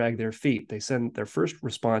sort of drag their feet. They send their first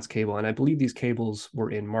response cable, and I believe these cables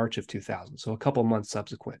were in March of 2000. So a couple months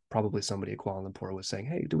subsequent, probably somebody at Kuala Lumpur was saying,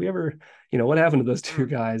 hey, do we ever, what happened to those two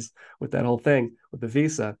guys with that whole thing with the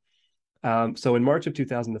visa? So in March of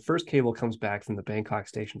 2000, the first cable comes back from the Bangkok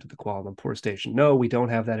station to the Kuala Lumpur station. No, we don't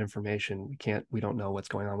have that information. We don't know what's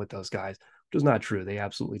going on with those guys, which is not true. They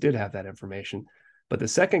absolutely did have that information. But the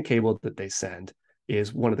second cable that they send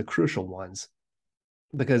is one of the crucial ones,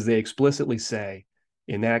 because they explicitly say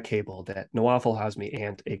in that cable that Nawaf al-Hazmi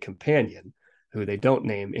and a companion, who they don't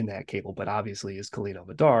name in that cable, but obviously is Khalid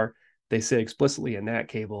al-Mihdhar, they say explicitly in that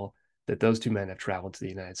cable that those two men have traveled to the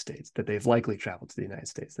United States, that they've likely traveled to the United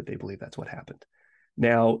States, that they believe that's what happened.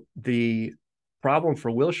 Now, the problem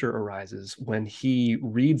for Wilshire arises when he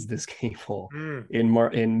reads this cable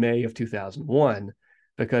in May of 2001,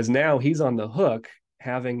 because now he's on the hook,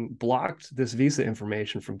 having blocked this visa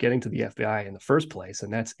information from getting to the FBI in the first place,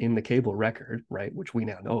 and that's in the cable record, right, which we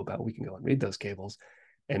now know about. We can go and read those cables.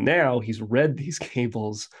 And now he's read these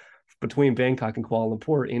cables between Bangkok and Kuala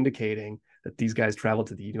Lumpur, indicating that these guys traveled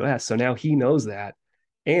to the US. So now he knows that,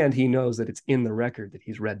 and he knows that it's in the record that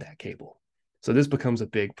he's read that cable. So this becomes a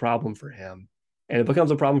big problem for him. And it becomes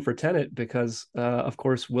a problem for Tennant because, of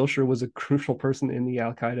course, Wilshire was a crucial person in the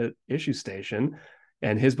al-Qaeda issue station,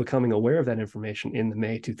 and his becoming aware of that information in the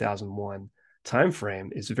May 2001 timeframe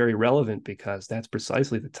is very relevant, because that's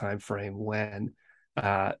precisely the timeframe when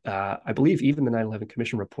I believe even the 9/11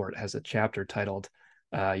 Commission report has a chapter titled,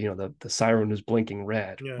 the siren was blinking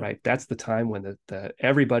red, right? That's the time when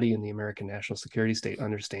everybody in the American national security state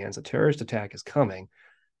understands a terrorist attack is coming.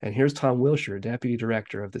 And here's Tom Wilshire, deputy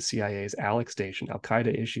director of the CIA's ALEC station,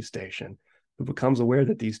 Al-Qaeda issue station, who becomes aware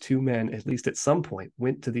that these two men, at least at some point,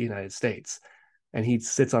 went to the United States. And he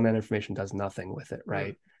sits on that information, does nothing with it,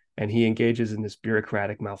 right? And he engages in this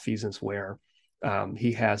bureaucratic malfeasance where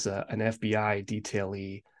he has an FBI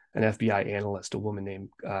detailee, an FBI analyst, a woman named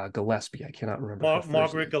Gillespie. I cannot remember her first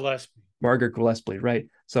Margaret name. Gillespie. Margaret Gillespie, right?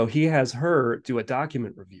 So he has her do a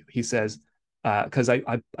document review. He says, because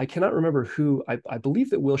I cannot remember who, I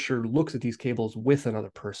believe that Wilshire looks at these cables with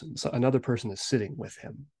another person. So another person is sitting with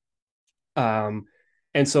him.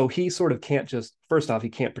 And so he sort of can't just, first off, he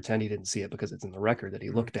can't pretend he didn't see it because it's in the record that he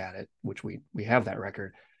looked at it, which we have that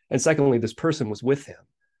record. And secondly, this person was with him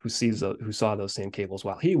who saw those same cables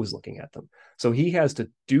while he was looking at them. So he has to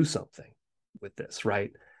do something with this,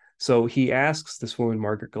 right? So he asks this woman,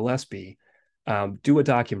 Margaret Gillespie, do a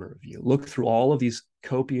document review, look through all of these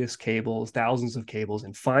copious cables, thousands of cables,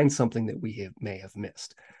 and find something that may have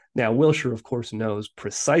missed. Now, Wilshire, of course, knows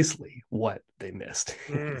precisely what they missed.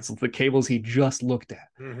 It's the cables he just looked at,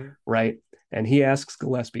 right? And he asks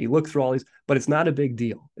Gillespie, look through all these, but it's not a big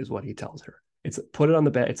deal, is what he tells her. It's put it on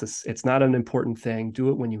the bed. It's not an important thing. Do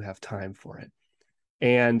it when you have time for it.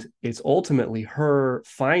 And it's ultimately her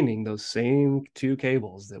finding those same two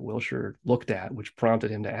cables that Wilshire looked at, which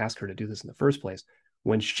prompted him to ask her to do this in the first place.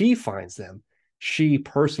 When she finds them, she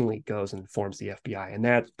personally goes and informs the FBI, and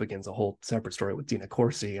that begins a whole separate story with Dina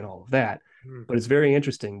Corsi and all of that. But it's very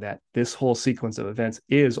interesting that this whole sequence of events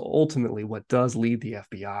is ultimately what does lead the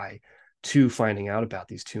FBI to finding out about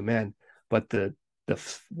these two men. But the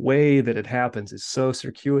way that it happens is so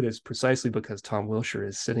circuitous precisely because Tom Wilshire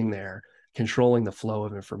is sitting there controlling the flow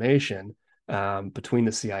of information between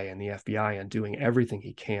the CIA and the FBI and doing everything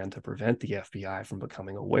he can to prevent the FBI from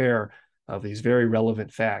becoming aware of these very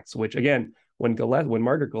relevant facts, which again, when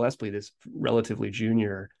Margaret Gillespie, this relatively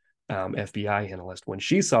junior FBI analyst, when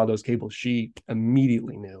she saw those cables, she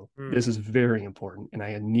immediately knew this is very important, and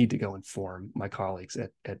I need to go inform my colleagues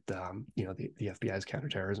at the FBI's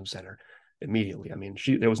Counterterrorism Center immediately. I mean,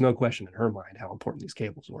 there was no question in her mind how important these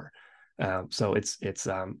cables were. So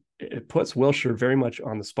it puts Wilshire very much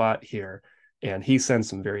on the spot here, and he sends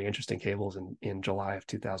some very interesting cables in July of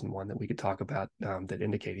 2001 that we could talk about that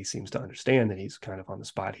indicate he seems to understand that he's kind of on the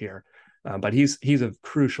spot here. But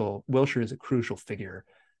Wilshire is a crucial figure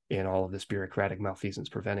in all of this bureaucratic malfeasance,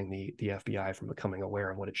 preventing the FBI from becoming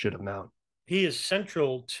aware of what it should have known. He is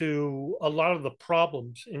central to a lot of the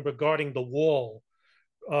problems regarding the wall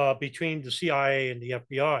between the CIA and the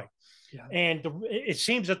FBI. Yeah. And it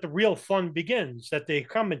seems that the real fun begins, that they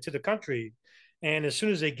come into the country, and as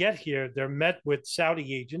soon as they get here, they're met with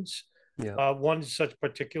Saudi agents. Yeah. One such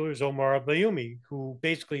particular is Omar al-Bayoumi, who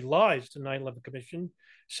basically lies to the 9/11 Commission,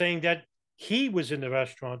 saying that he was in the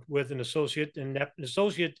restaurant with an associate, and that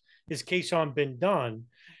associate is Kaysan bin Dan.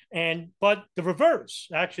 But the reverse,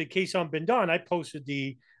 actually, Kaysan bin Dan, I posted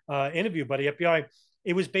the interview by the FBI.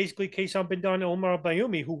 It was basically Kaysan bin Dan and Omar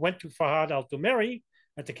al-Bayoumi who went to Fahad al-Dumeri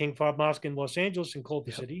at the King Fahd Mosque in Los Angeles in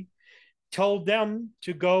Culver City, told them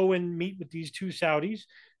to go and meet with these two Saudis.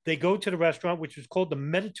 They go to the restaurant, which was called the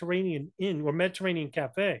Mediterranean Inn or Mediterranean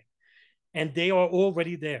Cafe, and they are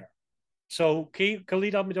already there. So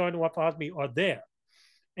Khalid al-Mihdhar and Nawaf al-Hazmi are there.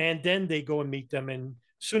 And then they go and meet them. And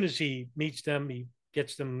as soon as he meets them, he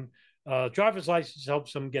gets them driver's license,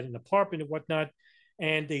 helps them get an apartment and whatnot.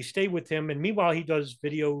 And they stay with him. And meanwhile, he does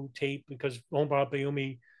videotape because Omar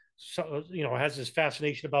al-Bayoumi has this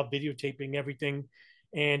fascination about videotaping everything.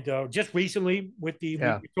 And just recently, we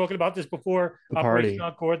were talking about this before, Operation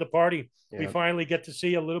Encore, the party, we finally get to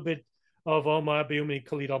see a little bit of Omar al-Bayoumi and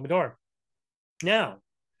Khalid al-Mihdhar. Now,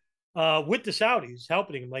 with the Saudis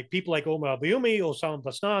helping him, like people like Omar al-Bayoumi, Osama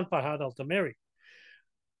Basnan, Fahad al-Dumeri.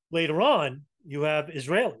 Later on, you have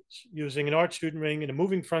Israelis using an art student ring and a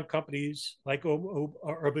moving front companies like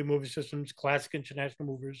Urban Moving Systems, Classic International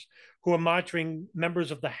Movers, who are monitoring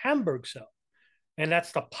members of the Hamburg cell. And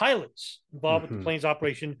that's the pilots involved with the plane's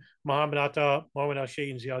operation, Mohammed Atta, Marwan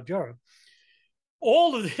al-Sheh, and Ziad Jarrah.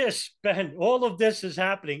 All of this is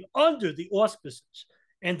happening under the auspices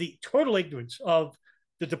and the total ignorance of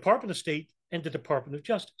the Department of State and the Department of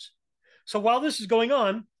Justice. So while this is going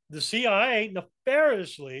on, the CIA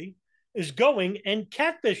nefariously is going and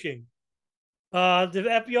catfishing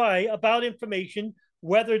the FBI about information,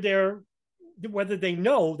 whether they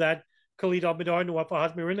know that Khalid al-Mihdhar and Nawaf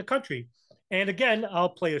al-Hazmi are in the country. And again, I'll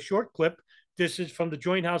play a short clip. This is from the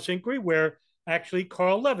Joint House Inquiry, where actually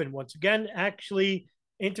Carl Levin, once again, actually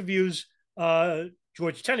interviews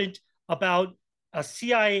George Tenet about a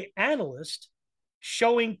CIA analyst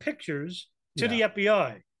showing pictures to the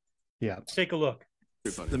FBI. Yeah. Let's take a look.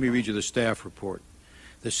 Let me read you the staff report.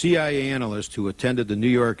 The CIA analyst who attended the New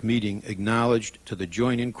York meeting acknowledged to the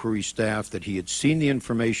Joint Inquiry staff that he had seen the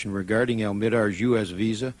information regarding al-Midar's U.S.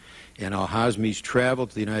 visa and al-Hazmi's travel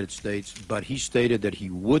to the United States, but he stated that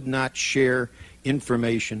he would not share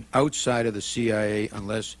information outside of the CIA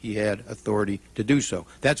unless he had authority to do so.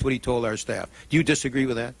 That's what he told our staff. Do you disagree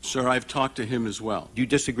with that? Sir, I've talked to him as well. Do you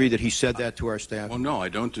disagree that he said that to our staff? Well, no, I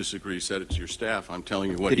don't disagree. He said it to your staff. I'm telling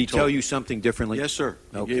you what Did he told tell you something differently? Yes, sir.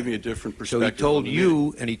 He gave me a different So perspective. he told on the you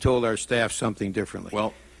meeting. and he told our staff something differently.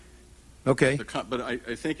 Well, okay. But I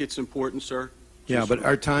think it's important, sir. Yeah, but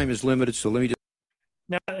our time is limited, so let me just.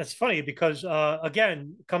 Now, it's funny because,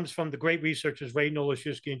 again, it comes from the great researchers, Ray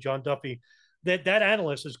Nolashevsky and John Duffy. That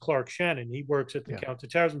analyst is Clark Shannon. He works at the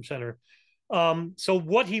Counterterrorism Center. So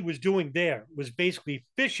what he was doing there was basically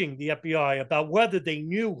fishing the FBI about whether they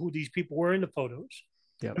knew who these people were in the photos.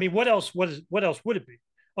 Yep. I mean, what else would it be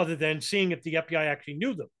other than seeing if the FBI actually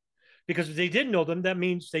knew them? Because if they didn't know them, that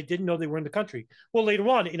means they didn't know they were in the country. Well, later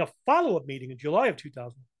on, in a follow-up meeting in July of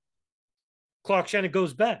 2000, Clark Shannon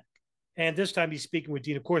goes back. And this time he's speaking with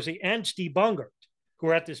Dina Corsi and Steve Bongart, who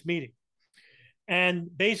are at this meeting.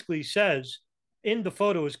 And basically says, in the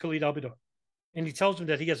photo is Khalid al-Mihdhar. And he tells him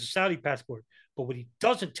that he has a Saudi passport. But what he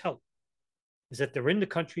doesn't tell him is that they're in the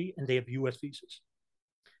country and they have U.S. visas.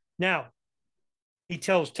 Now, he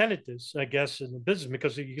tells Tenet this, I guess, in the business,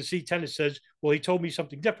 because you can see Tenet says, well, he told me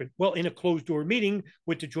something different. Well, in a closed-door meeting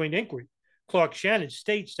with the Joint Inquiry, Clark Shannon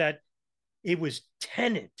states that it was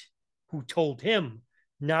Tenet who told him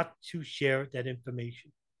not to share that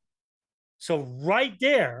information. So right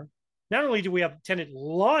there, not only do we have Tenet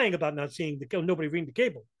lying about not seeing nobody reading the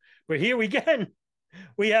cable, but here again,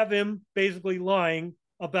 we have him basically lying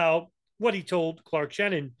about what he told Clark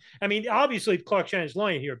Shannon. I mean, obviously, if Clark Shannon's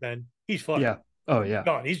lying here, Ben, he's fired. Yeah. Oh, yeah.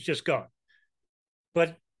 Gone. He's just gone.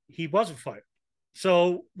 But he wasn't fired.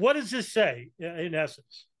 So what does this say in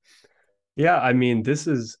essence? Yeah, I mean, this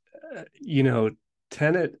is,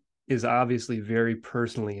 Tenet is obviously very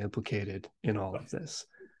personally implicated in all of this.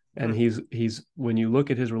 And he's when you look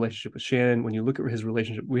at his relationship with Shannon, when you look at his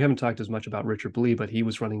relationship, we haven't talked as much about Richard Blee, but he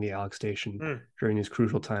was running the Alex station during these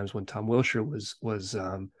crucial times when Tom Wilshire was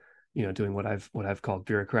doing what I've called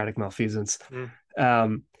bureaucratic malfeasance.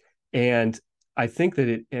 And I think that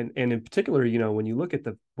it, and in particular, when you look at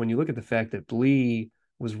the fact that Blee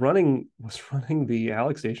was running the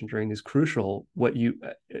Alex station during these crucial, what you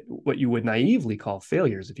would naively call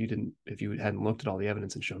failures if you hadn't looked at all the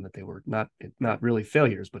evidence and shown that they were not really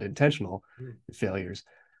failures but intentional failures.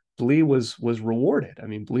 Blee was rewarded. I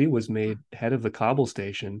mean, Blee was made head of the Kabul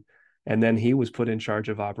station, and then he was put in charge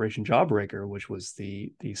of Operation Jawbreaker, which was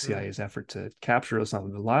the CIA's effort to capture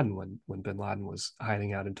Osama bin Laden when bin Laden was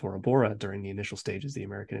hiding out in Tora Bora during the initial stages of the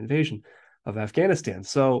American invasion of Afghanistan.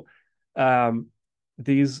 So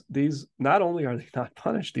these not only are they not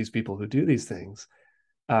punished, these people who do these things,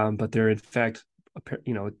 but they're in fact,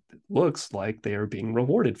 it looks like they are being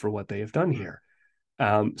rewarded for what they have done here.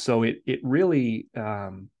 So it really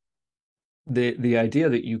the idea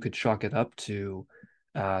that you could chalk it up to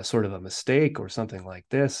sort of a mistake or something like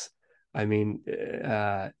this, I mean,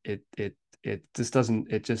 it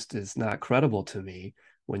just is not credible to me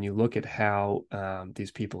when you look at how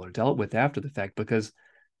these people are dealt with after the fact, because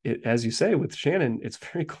as you say, with Shannon, it's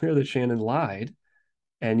very clear that Shannon lied,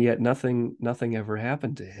 and yet nothing ever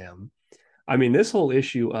happened to him. I mean, this whole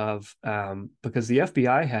issue of, because the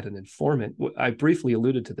FBI had an informant, I briefly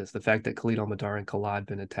alluded to this, the fact that Khalid al-Mihdhar and Khalid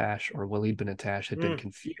bin Attash or Walid bin Attash had been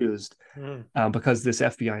confused because this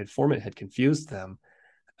FBI informant had confused them.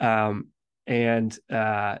 I believe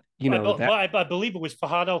it was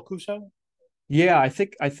Fahad al-Qusay. Yeah, I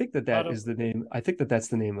think that is the name. I think that's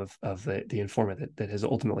the name of the informant that has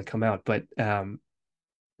ultimately come out. But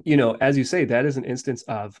as you say, that is an instance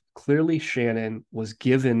of clearly Shannon was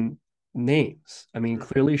given names. I mean,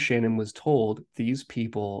 clearly Shannon was told these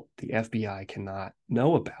people the FBI cannot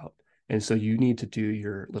know about, and so you need to do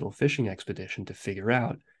your little fishing expedition to figure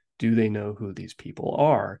out, do they know who these people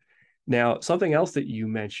are? Now, something else that you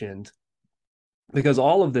mentioned, because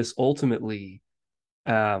all of this ultimately.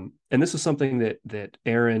 And this is something that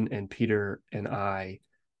Aaron and Peter and I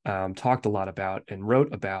talked a lot about and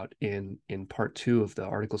wrote about in part 2 of the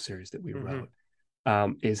article series that we wrote,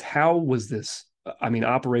 is how was this, I mean,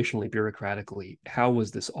 operationally, bureaucratically, how was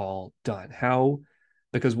this all done?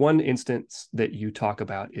 Because one instance that you talk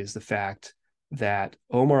about is the fact that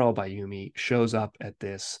Omar al-Bayoumi shows up at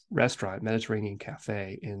this restaurant, Mediterranean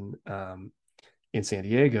Cafe in San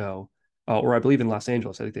Diego, or I believe in Los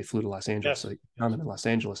Angeles. I think they flew to Los Angeles. Yes. So he found them in Los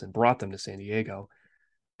Angeles and brought them to San Diego.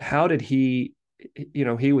 How did he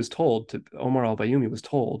was told Omar al-Bayoumi was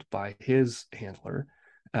told by his handler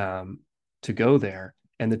to go there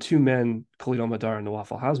And the two men, Khalid al-Mihdhar and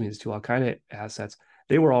Nawaf al-Hazmi, these two al-Qaeda assets,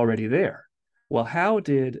 they were already there. Well, how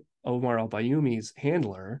did Omar al-Bayyumi's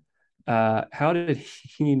handler, how did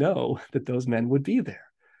he know that those men would be there?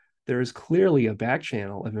 There is clearly a back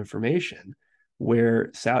channel of information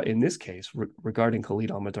where, in this case, regarding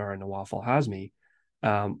Khalid al-Mihdhar and Nawaf al-Hazmi,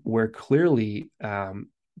 where clearly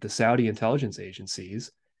the Saudi intelligence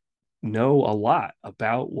agencies know a lot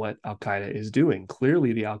about what al-Qaeda is doing.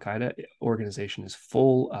 Clearly, the al-Qaeda organization is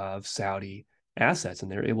full of Saudi assets,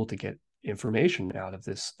 and they're able to get information out of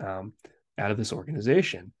this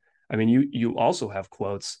organization. I mean, you also have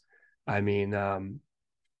quotes. I mean,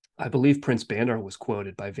 I believe Prince Bandar was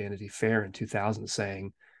quoted by Vanity Fair in 2000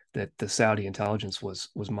 saying that the Saudi intelligence was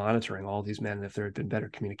monitoring all these men, and if there had been better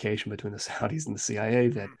communication between the Saudis and the CIA,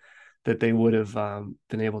 that they would have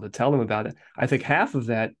been able to tell them about it. I think half of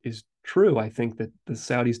that is true. I think that the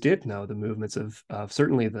Saudis did know the movements of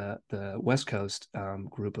certainly the West Coast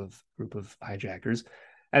group of hijackers.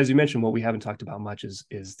 As you mentioned, what we haven't talked about much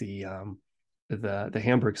is the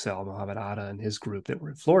Hamburg cell, Mohammed Atta and his group that were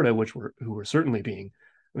in Florida, who were certainly being,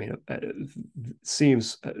 I mean,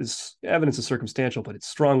 seems evidence is circumstantial, but it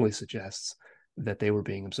strongly suggests that they were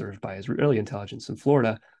being observed by Israeli intelligence in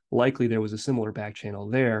Florida. Likely there was a similar back channel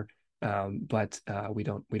there, but we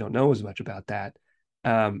don't know as much about that.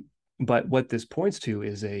 But what this points to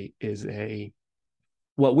is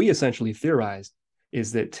what we essentially theorized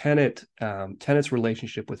is that Tenet's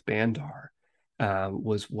relationship with Bandar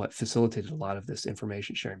was what facilitated a lot of this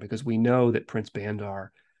information sharing, because we know that Prince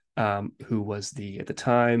Bandar, who was at the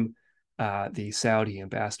time the Saudi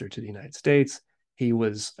ambassador to the United States, he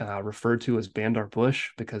was referred to as Bandar Bush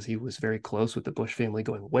because he was very close with the Bush family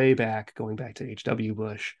going back to H.W.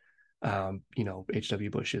 Bush. H.W.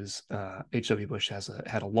 Bush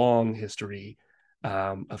had a long history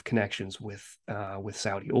of connections with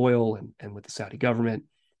Saudi oil and with the Saudi government.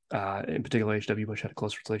 In particular, H.W. Bush had a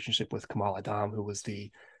close relationship with Kamal Adham, who was the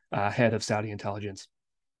head of Saudi intelligence.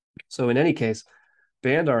 So in any case,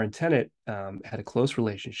 Bandar and Tenet had a close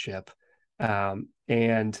relationship,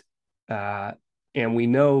 and we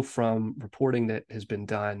know from reporting that has been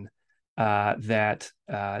done that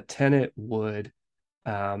Tenet would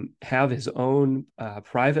have his own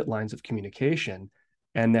private lines of communication,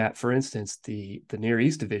 and that, for instance, the Near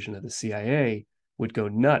East division of the CIA would go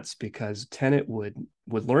nuts because Tenet would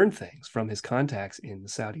learn things from his contacts in the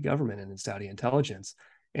Saudi government and in Saudi intelligence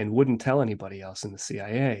and wouldn't tell anybody else in the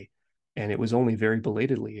CIA. And it was only very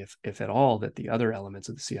belatedly, if at all, that the other elements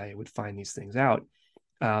of the CIA would find these things out.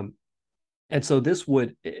 And so this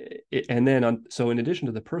would, and then so in addition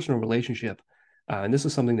to the personal relationship, and this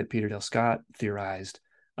is something that Peter Dale Scott theorized,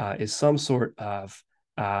 is some sort of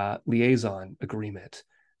liaison agreement,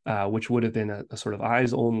 which would have been a sort of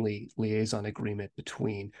eyes-only liaison agreement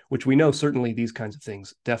between, which we know certainly these kinds of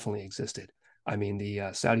things definitely existed. I mean, the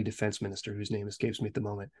Saudi defense minister, whose name escapes me at the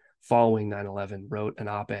moment, following 9/11, wrote an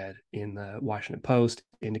op-ed in the Washington Post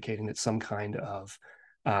indicating that some kind of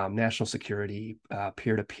national security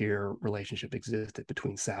peer-to-peer relationship existed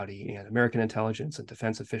between Saudi and American intelligence and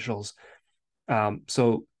defense officials.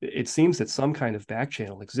 So it seems that some kind of back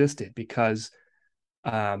channel existed because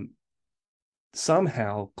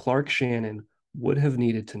somehow Clark Shannon would have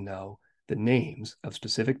needed to know the names of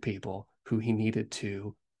specific people who he needed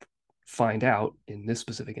to find out in this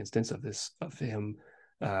specific instance of him,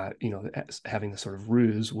 having the sort of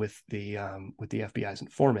ruse with the FBI's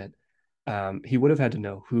informant. He would have had to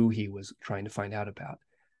know who he was trying to find out about,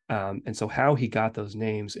 and so how he got those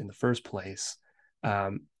names in the first place,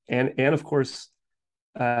 and of course,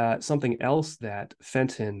 something else that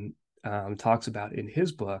Fenton talks about in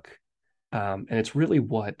his book, and it's really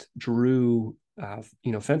what drew.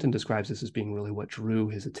 Fenton describes this as being really what drew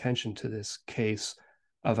his attention to this case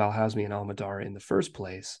of al-Hazmi and al-Mihdhar in the first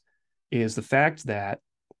place, is the fact that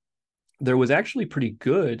there was actually pretty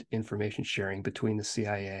good information sharing between the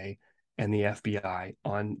CIA and the FBI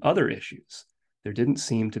on other issues. There didn't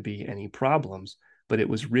seem to be any problems, but it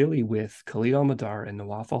was really with Khalid al-Mihdhar and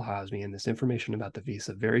Nawaf al-Hazmi and this information about the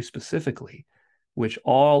visa very specifically, which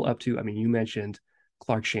all up to, I mean, you mentioned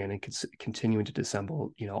Clark Shannon continuing to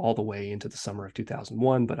dissemble, all the way into the summer of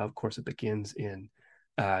 2001, but of course it begins in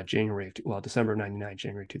December of 99,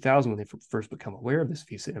 January 2000, when they first become aware of this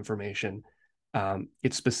visa information.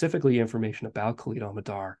 It's specifically information about Khalid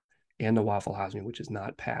al-Mihdhar and Nawaf al-Hazmi, which is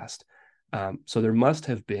not passed. So there must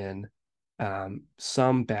have been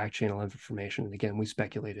some back channel information. And again, we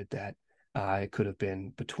speculated that it could have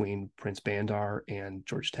been between Prince Bandar and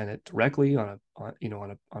George Tenet directly on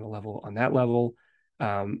that level.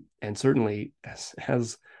 And certainly as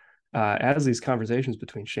these conversations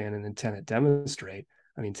between Shannon and Tenet demonstrate,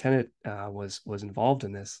 I mean, Tenet was involved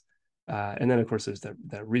in this. And then, of course, there's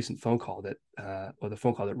that recent phone call or the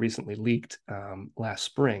phone call that recently leaked last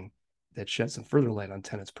spring that shed some further light on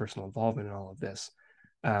Tenet's personal involvement in all of this.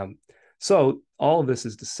 So all of this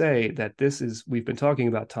is to say that we've been talking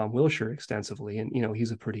about Tom Wilshire extensively, and,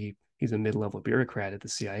 he's a mid-level bureaucrat at the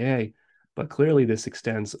CIA, but clearly this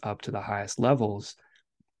extends up to the highest levels.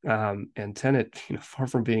 And Tenet, far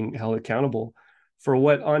from being held accountable for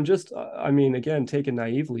what again, taken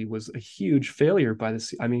naively, was a huge failure by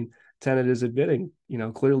Tenet is admitting,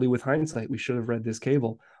 clearly with hindsight, we should have read this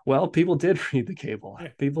cable. Well, people did read the cable. Yeah.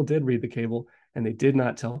 People did read the cable, and they did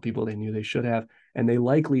not tell people they knew they should have. And they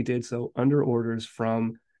likely did so under orders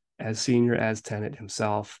from as senior as Tenet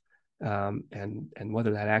himself. And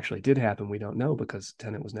whether that actually did happen, we don't know, because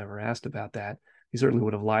Tenet was never asked about that. He certainly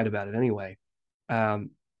would have lied about it anyway.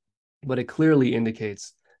 But it clearly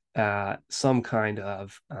indicates some kind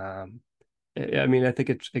of, I think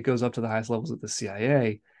it goes up to the highest levels of the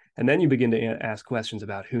CIA. And then you begin to ask questions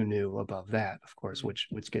about who knew above that, of course, which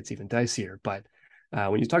gets even dicier. But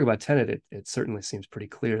when you talk about Tenet, it certainly seems pretty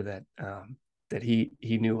clear that that he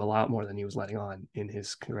knew a lot more than he was letting on in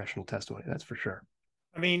his congressional testimony. That's for sure.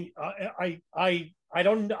 I mean,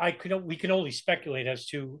 we can only speculate as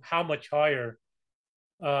to how much higher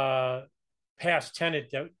past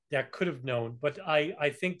Tenet that could have known, but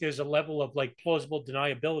I think there's a level of plausible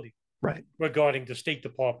deniability, right, regarding the State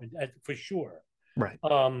Department for sure. Right.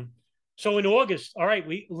 So in August,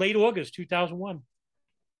 late August 2001,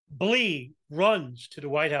 Blee runs to the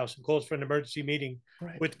White House and calls for an emergency meeting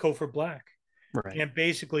with Coverup Black, and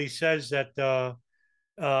basically says that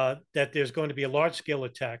that there's going to be a large-scale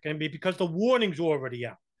attack, and because the warnings are already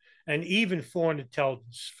out, and even foreign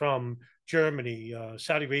intelligence from Germany,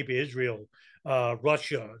 Saudi Arabia, Israel,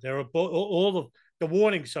 Russia, there are all of the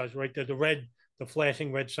warning signs, right? The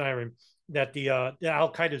flashing red siren that the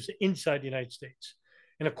Al Qaeda is inside the United States.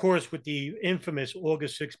 And of course, with the infamous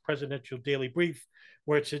August 6th presidential daily brief,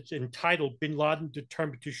 where it's entitled "Bin Laden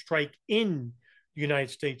Determined to Strike in the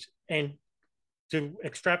United States." And to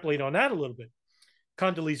extrapolate on that a little bit,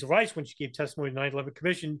 Condoleezza Rice, when she gave testimony to the 9/11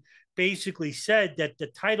 Commission, basically said that the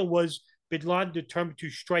title was "Bin Laden Determined to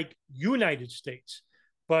Strike United States."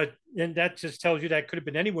 And that just tells you that it could have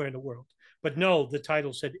been anywhere in the world. But no, the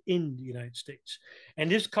title said "in the United States." And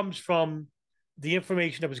this comes from the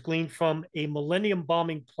information that was gleaned from a Millennium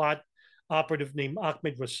bombing plot operative named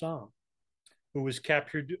Ahmed Rassam, who was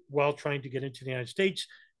captured while trying to get into the United States,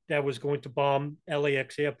 that was going to bomb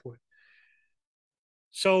LAX airport.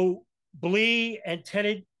 So Blee and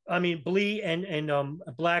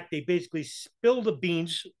Black, they basically spill the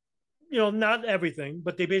beans, not everything,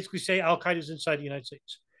 but they basically say Al Qaeda is inside the United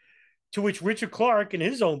States. To which Richard Clarke, in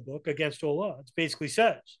his own book, Against All Odds, basically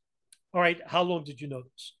says, all right, how long did you know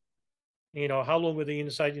this? How long were they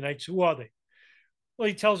inside the United States? Who are they? Well,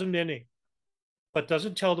 he tells them their name, but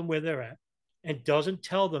doesn't tell them where they're at, and doesn't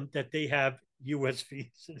tell them that they have U.S.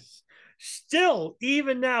 visas. Still,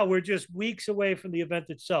 even now, we're just weeks away from the event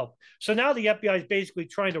itself. So now the FBI is basically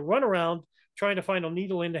trying to run around, trying to find a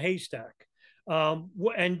needle in the haystack.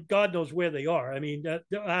 And God knows where they are. I mean,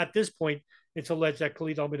 at this point, it's alleged that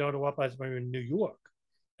Khalid al-Mihdhar are in New York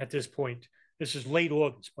at this point. This is late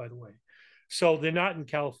August, by the way. So they're not in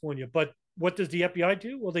California. But what does the FBI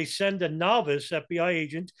do? Well, they send a novice FBI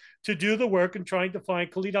agent to do the work in trying to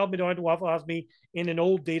find Khalid al-Mihdhar and Nawaf al-Hazmi in an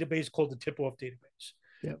old database called the Tip-Off Database,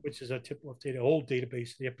 which is a Tip-Off old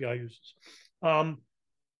database the FBI uses.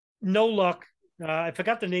 No luck. I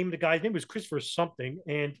forgot the name of the guy. His name was Christopher something,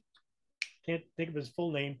 and can't think of his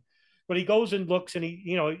full name. But he goes and looks, and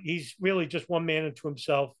he's really just one man unto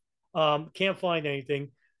himself. Can't find anything.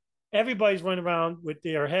 Everybody's running around with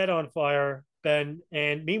their head on fire, Ben.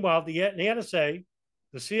 And meanwhile, the NSA,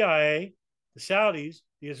 the CIA, the Saudis,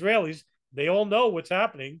 the Israelis, they all know what's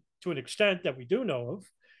happening to an extent that we do know of,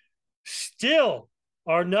 still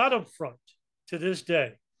are not up front to this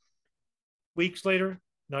day. Weeks later,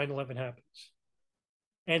 9/11 happens.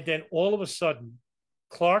 And then all of a sudden,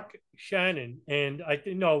 Clark Shannon, and I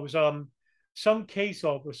think, no, it was some case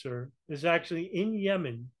officer is actually in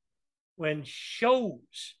Yemen when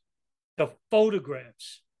shows the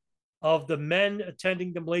photographs of the men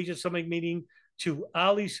attending the Malaysia Summit meeting to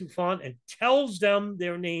Ali Soufan and tells them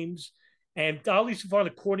their names. And Ali Soufan,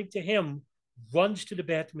 according to him, runs to the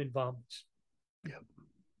bathroom and vomits. Yep.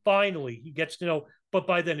 Finally, he gets to know, but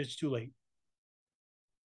by then it's too late.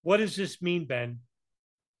 What does this mean, Ben?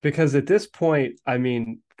 Because at this point, I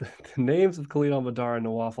mean, the names of Khalid al-Mihdhar and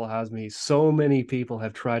Nawaf al-Hazmi, so many people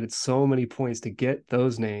have tried at so many points to get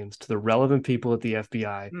those names to the relevant people at the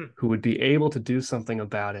FBI who would be able to do something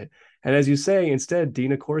about it. And as you say, instead,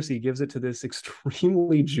 Dina Corsi gives it to this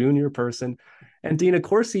extremely junior person. And Dina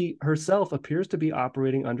Corsi herself appears to be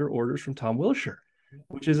operating under orders from Tom Wilshire,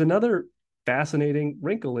 which is another fascinating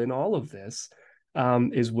wrinkle in all of this,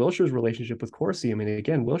 is Wilshire's relationship with Corsi. I mean,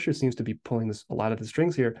 again, Wilshire seems to be pulling a lot of the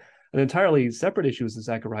strings here. An entirely separate issue is the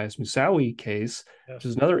Zacharias Moussaoui case, which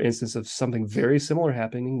is another instance of something very similar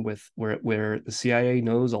happening with where the CIA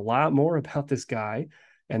knows a lot more about this guy,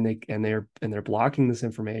 and they're blocking this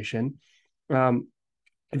information.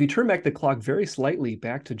 If you turn back the clock very slightly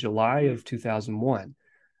back to July of 2001,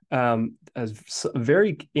 a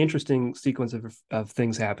very interesting sequence of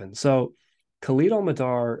things happen. So Khalid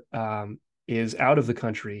al-Mihdhar is out of the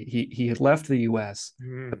country. He had left the U.S.,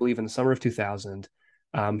 I believe, in the summer of 2000.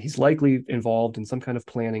 He's likely involved in some kind of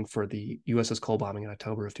planning for the USS Cole bombing in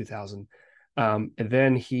October of 2000. And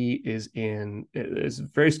then it's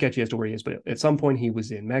very sketchy as to where he is, but at some point he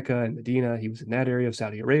was in Mecca and Medina. He was in that area of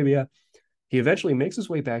Saudi Arabia. He eventually makes his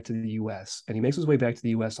way back to the U.S., and he makes his way back to the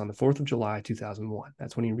U.S. on the 4th of July, 2001.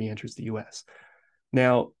 That's when he re-enters the U.S.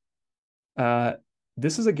 Now,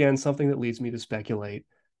 this is, again, something that leads me to speculate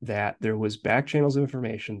that there was back channels of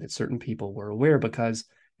information that certain people were aware, because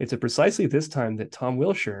it's at precisely this time that Tom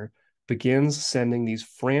Wilshire begins sending these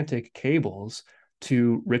frantic cables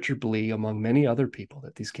to Richard Blee, among many other people,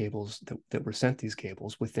 that these cables that were sent these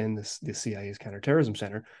cables within the CIA's counterterrorism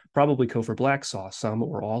center. Probably Cofer Black saw some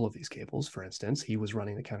or all of these cables. For instance, he was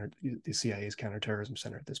running the CIA's counterterrorism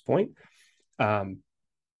center at this point. I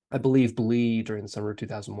believe Blee, during the summer of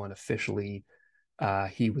 2001, officially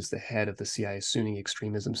he was the head of the CIA Sunni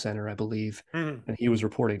Extremism Center, I believe, and he was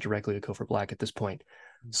reporting directly to Cofer Black at this point.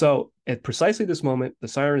 So at precisely this moment, the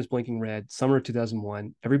siren is blinking red, summer of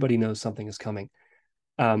 2001, everybody knows something is coming.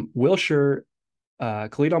 Wilshire,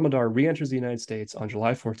 Khalid al-Mihdhar re-enters the United States on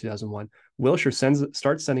July 4th, 2001. Wilshire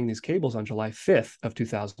starts sending these cables on July 5th of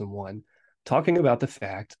 2001, talking about the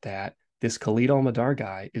fact that this Khalid al-Mihdhar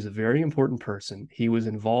guy is a very important person. He was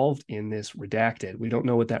involved in this redacted. We don't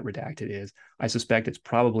know what that redacted is. I suspect it's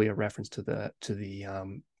probably a reference to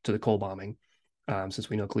the Cole bombing,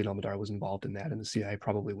 since we know Khalid al-Mihdhar was involved in that, and the CIA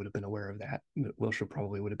probably would have been aware of that. Wilshire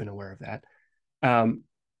probably would have been aware of that.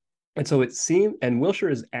 And so it seemed, and Wilshire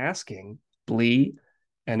is asking Blee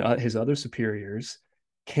and his other superiors,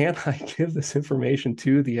 can I give this information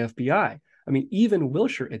to the FBI? I mean, even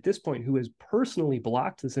Wilshire at this point, who has personally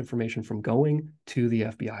blocked this information from going to the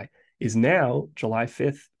FBI, is now July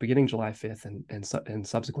 5th, beginning July 5th and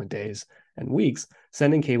subsequent days and weeks,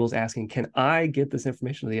 sending cables asking, can I get this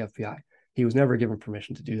information to the FBI? He was never given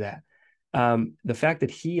permission to do that. The fact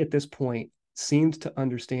that he at this point seemed to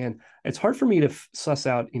understand, it's hard for me to suss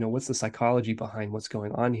out, what's the psychology behind what's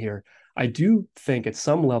going on here. I do think at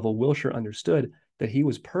some level Wilshire understood that he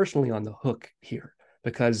was personally on the hook here,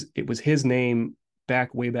 because it was his name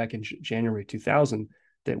way back in January 2000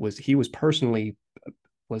 he was personally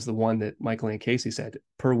the one that Michael and Casey said,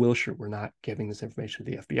 per Wilshire, we're not giving this information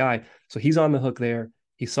to the FBI. So he's on the hook there.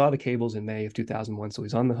 He saw the cables in May of 2001, so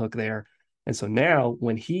he's on the hook there. And so now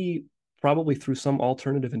when he, probably through some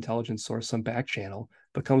alternative intelligence source, some back channel,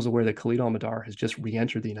 becomes aware that Khalid al-Mihdhar has just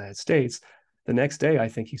re-entered the United States, the next day I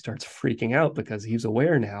think he starts freaking out, because he's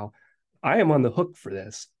aware now, I am on the hook for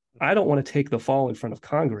this. I don't want to take the fall in front of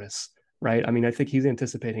Congress, right? I mean, I think he's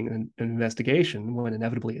anticipating an investigation when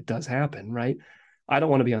inevitably it does happen, right? I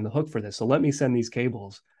don't want to be on the hook for this. So let me send these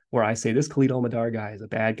cables where I say, this Khalid al-Mihdhar guy is a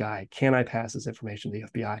bad guy. Can I pass this information to the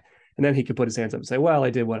FBI? And then he could put his hands up and say, well, I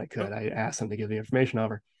did what I could. I asked him to give the information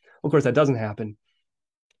over. Of course, that doesn't happen.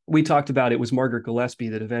 We talked about it was Margaret Gillespie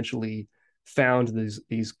that eventually found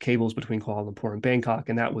these cables between Kuala Lumpur and Bangkok,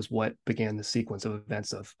 and that was what began the sequence of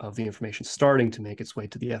events of the information starting to make its way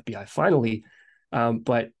to the FBI finally.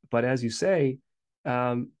 But as you say,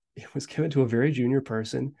 it was given to a very junior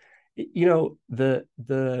person.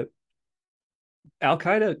 The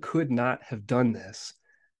Al-Qaeda could not have done this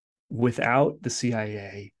without the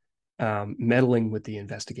CIA meddling with the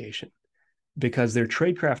investigation, because their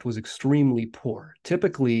tradecraft was extremely poor.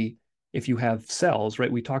 Typically, if you have cells,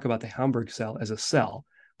 right, we talk about the Hamburg cell as a cell,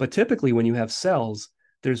 but typically when you have cells,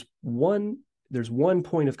 there's one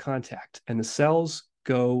point of contact, and the cells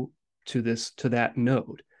go to that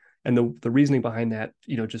node. And the reasoning behind that,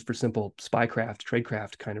 just for simple spycraft,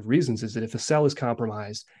 tradecraft kind of reasons, is that if a cell is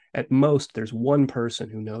compromised, at most there's one person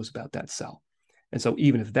who knows about that cell. And so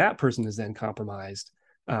even if that person is then compromised,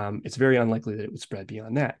 it's very unlikely that it would spread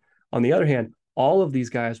beyond that. On the other hand, all of these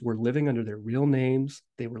guys were living under their real names.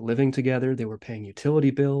 They were living together. They were paying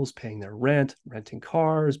utility bills, paying their rent, renting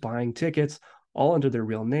cars, buying tickets, all under their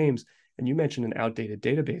real names. And you mentioned an outdated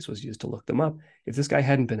database was used to look them up. If this guy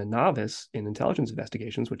hadn't been a novice in intelligence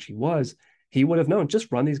investigations, which he was, he would have known,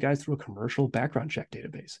 just run these guys through a commercial background check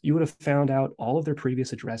database. You would have found out all of their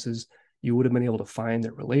previous addresses. You would have been able to find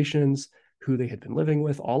their relations, who they had been living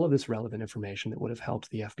with, all of this relevant information that would have helped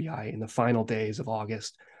the FBI in the final days of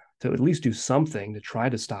August to at least do something to try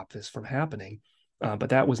to stop this from happening. But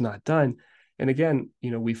that was not done. And again,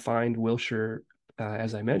 we find Wilshire,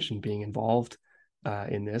 as I mentioned, being involved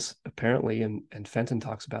in this, apparently, and Fenton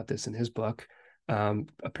talks about this in his book,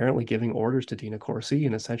 apparently giving orders to Dina Corsi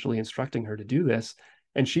and essentially instructing her to do this.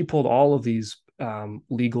 And she pulled all of these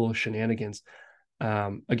legal shenanigans.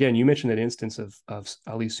 Again, you mentioned that instance of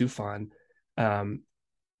Ali Soufan,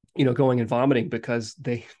 going and vomiting because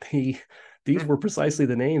these were precisely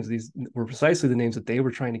the names. These were precisely the names that they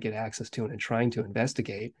were trying to get access to and trying to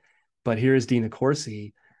investigate. But here is Dina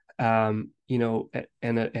Corsi, and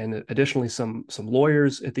additionally some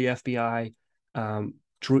lawyers at the FBI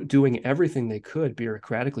doing everything they could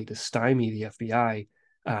bureaucratically to stymie the FBI,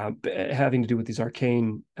 having to do with these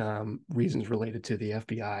arcane reasons related to the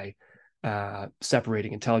FBI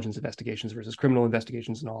separating intelligence investigations versus criminal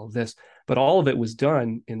investigations and all of this. But all of it was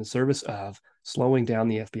done in the service of slowing down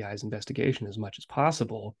the FBI's investigation as much as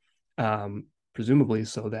possible, presumably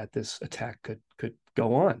so that this attack could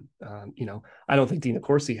go on. I don't think Dina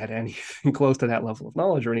Corsi had anything close to that level of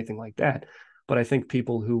knowledge or anything like that, but I think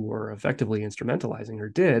people who were effectively instrumentalizing her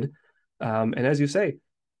did. And as you say,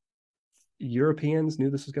 Europeans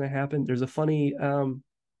knew this was going to happen. There's a funny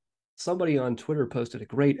somebody on Twitter posted a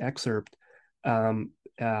great excerpt, and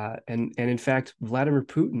in fact, Vladimir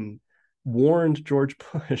Putin warned George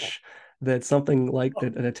Bush that something like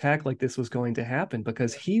that, an attack like this was going to happen,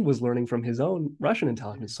 because he was learning from his own Russian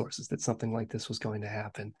intelligence sources that something like this was going to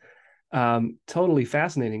happen. Totally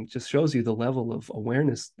fascinating. Just shows you the level of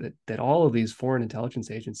awareness that all of these foreign intelligence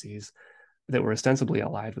agencies that were ostensibly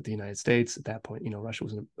allied with the United States at that point, Russia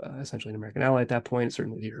was essentially an American ally at that point,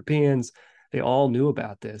 certainly the Europeans, they all knew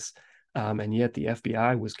about this. And yet the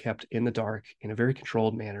FBI was kept in the dark in a very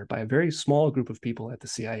controlled manner by a very small group of people at the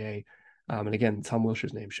CIA. And again, Tom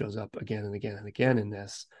Wilshire's name shows up again and again and again in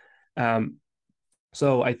this.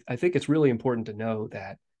 So I think it's really important to know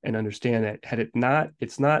that and understand that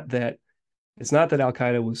it's not that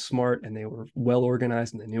Al-Qaeda was smart and they were well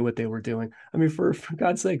organized and they knew what they were doing. I mean, for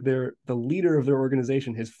God's sake, the leader of their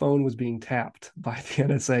organization, his phone was being tapped by the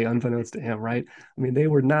NSA unbeknownst to him, right? I mean, they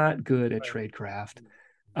were not good at tradecraft.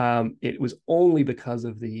 It was only because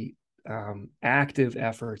of the active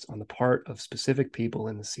efforts on the part of specific people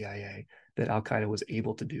in the CIA that Al-Qaeda was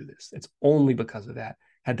able to do this. It's only because of that.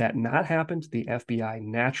 Had that not happened, the FBI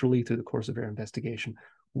naturally, through the course of their investigation,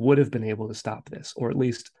 would have been able to stop this, or at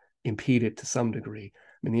least impede it to some degree.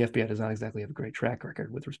 I mean, the FBI does not exactly have a great track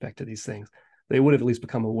record with respect to these things. They would have at least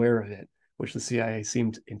become aware of it, which the CIA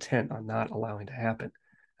seemed intent on not allowing to happen.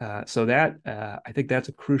 So that I think that's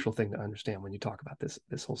a crucial thing to understand when you talk about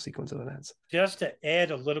this whole sequence of events. Just to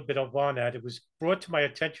add a little bit on that, it was brought to my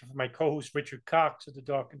attention from my co-host Richard Cox of the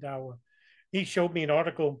Darkened Hour. He showed me an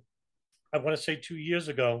article, I want to say 2 years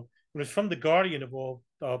ago. It was from the Guardian of all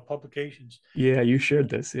publications. Yeah, you shared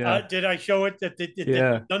this. Yeah. Did I show it? That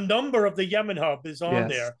the number of the Yemen hub is on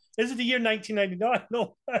there. This is the year 1999,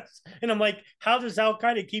 no less. And I'm like, how does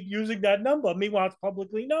Al-Qaeda keep using that number? Meanwhile, it's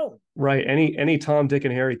publicly known. Right. Any Tom, Dick,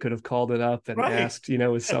 and Harry could have called it up and asked,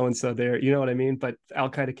 is so-and-so there? You know what I mean? But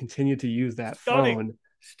Al-Qaeda continued to use that phone.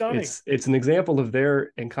 Stunning. It's an example of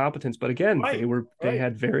their incompetence. But again, they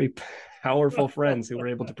had very powerful friends who were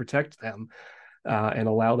able to protect them and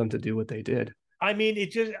allow them to do what they did. I mean, it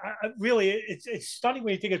just really, it's stunning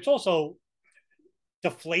when you think. It's also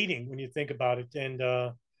deflating when you think about it.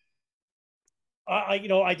 And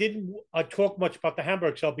I didn't talk much about the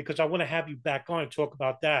Hamburg cell because I want to have you back on and talk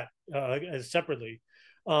about that separately,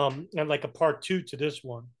 and like a part 2 to this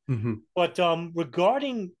one. Mm-hmm. But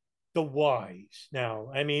regarding the whys, now,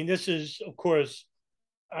 I mean, this is, of course,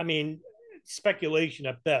 speculation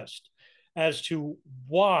at best as to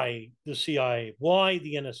why the CIA, why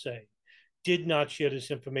the NSA did not share this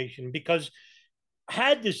information. Because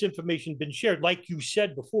had this information been shared, like you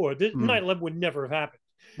said before, this 9/11 would never have happened.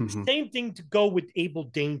 Mm-hmm. Same thing to go with Able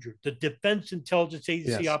Danger, the Defense Intelligence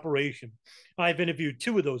Agency operation. I've interviewed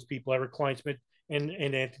 2 of those people, Eric Kleinsmith and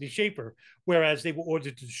Anthony Schaefer, whereas they were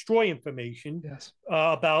ordered to destroy information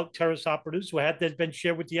about terrorist operatives who had that been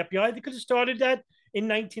shared with the FBI. They could have started that in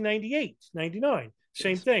 1998, 99.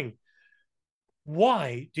 Same thing.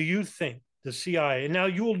 Why do you think the CIA, and now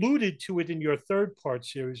you alluded to it in your 3rd part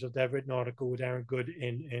series of that written article with Aaron Good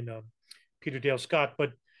and Peter Dale Scott,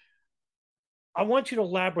 but I want you to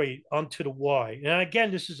elaborate onto the why. And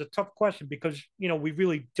again, this is a tough question because we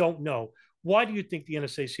really don't know. Why do you think the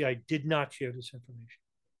NSA/CIA did not share this information?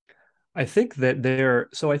 I think that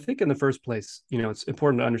so I think in the first place, it's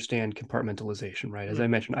important to understand compartmentalization, right? As I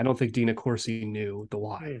mentioned, I don't think Dina Corsi knew the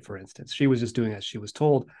why, for instance. She was just doing as she was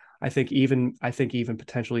told. I think even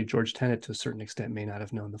potentially George Tenet to a certain extent may not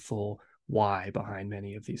have known the full why behind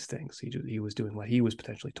many of these things. He was doing what he was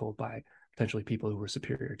potentially told by potentially people who were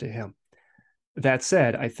superior to him. That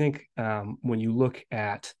said, I think when you look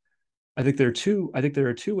at, I think there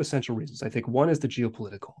are two essential reasons. I think one is the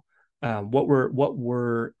geopolitical. What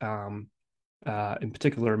were in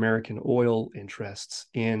particular American oil interests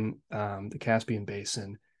in the Caspian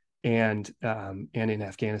Basin and in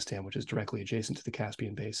Afghanistan, which is directly adjacent to the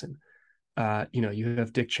Caspian Basin. You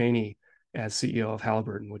have Dick Cheney as CEO of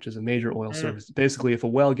Halliburton, which is a major oil service. Basically, if a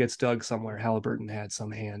well gets dug somewhere, Halliburton had some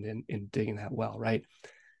hand in digging that well, right?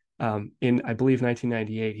 In, I believe,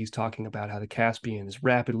 1998, he's talking about how the Caspian is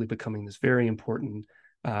rapidly becoming this very important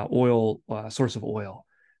source of oil.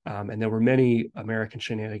 And there were many American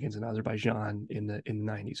shenanigans in Azerbaijan in the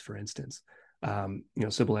 90s, for instance.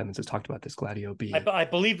 Sybil Edmonds has talked about this, Gladio B. I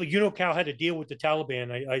believe UNOCAL had a deal with the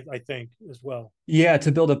Taliban, I think, as well. Yeah,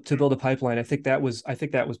 to build a pipeline. I think that was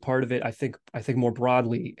part of it. I think more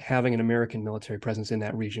broadly, having an American military presence in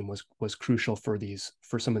that region was crucial for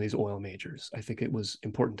some of these oil majors. I think it was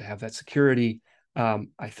important to have that security.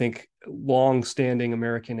 I think long-standing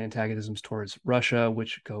American antagonisms towards Russia,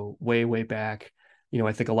 which go way, way back.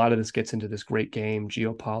 I think a lot of this gets into this great game,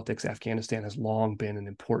 geopolitics. Afghanistan has long been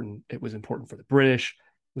it was important for the British.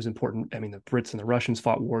 It was important. I mean, the Brits and the Russians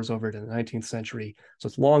fought wars over it in the 19th century. So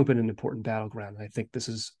it's long been an important battleground. And I think this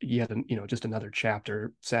is yet, just another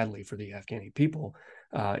chapter, sadly, for the Afghani people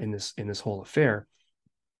in this whole affair.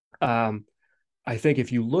 I think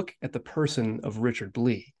if you look at the person of Richard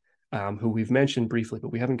Blee, who we've mentioned briefly,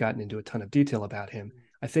 but we haven't gotten into a ton of detail about him.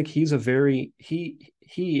 I think he's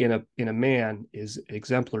he in a man is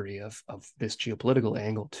exemplary of this geopolitical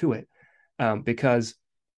angle to it, because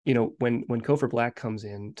when Cofer Black comes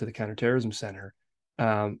in to the Counterterrorism Center,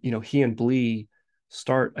 he and Blee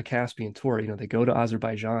start a Caspian tour. They go to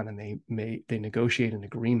Azerbaijan and they negotiate an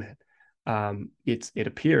agreement. It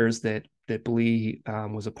appears that Blee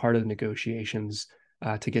was a part of the negotiations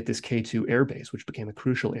to get this K2 airbase, which became a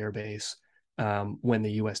crucial airbase when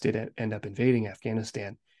the U.S. did end up invading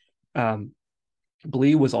Afghanistan.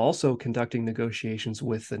 Blee was also conducting negotiations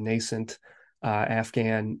with the nascent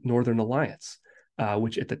Afghan Northern Alliance,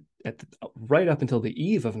 which right up until the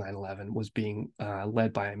eve of 9/11 was being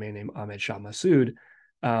led by a man named Ahmed Shah Massoud,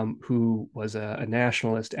 who was a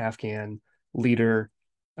nationalist Afghan leader,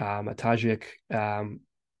 a Tajik,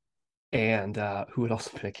 and who had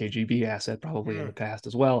also been a KGB asset probably in the past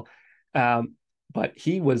as well. But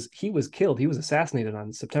he was killed. He was assassinated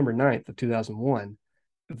on September 9th of 2001.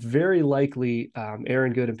 Very likely,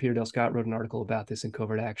 Aaron Good and Peter Dale Scott wrote an article about this in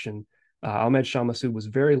Covert Action. Ahmed Shah Massoud was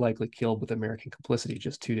very likely killed with American complicity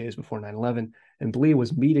just 2 days before 9/11. And Blee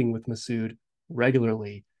was meeting with Massoud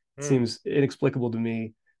regularly. Seems inexplicable to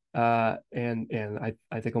me. And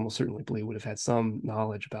I think almost certainly Blee would have had some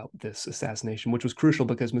knowledge about this assassination, which was crucial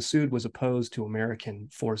because Massoud was opposed to American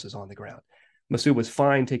forces on the ground. Massoud was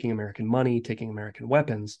fine taking American money, taking American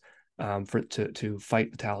weapons to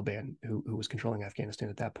fight the Taliban, who was controlling Afghanistan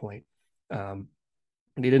at that point. And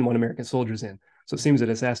he didn't want American soldiers in. So it seems that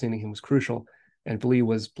assassinating him was crucial. And Blee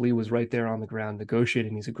was right there on the ground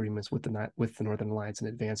negotiating these agreements with the Northern Alliance in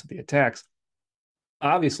advance of the attacks.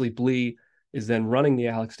 Obviously, Blee is then running the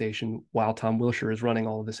ALEC station while Tom Wilshire is running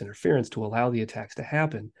all of this interference to allow the attacks to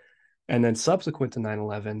happen. And then subsequent to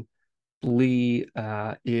 9/11, Blee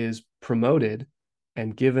is promoted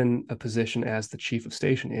and given a position as the chief of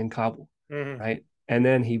station in Kabul, right? And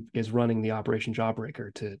then he is running the Operation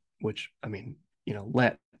Jawbreaker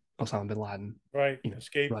let Osama bin Laden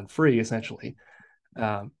escape, run free, essentially.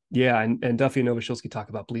 And Duffy and Novoselsky talk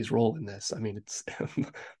about Blee's role in this. I mean, it's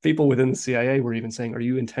people within the CIA were even saying, "Are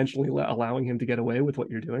you intentionally allowing him to get away with what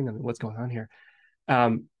you're doing? I mean, what's going on here?"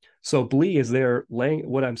 So Blee is there laying.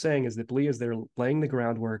 What I'm saying is that Blee is there laying the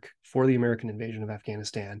groundwork for the American invasion of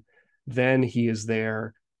Afghanistan. Then he is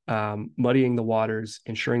there muddying the waters,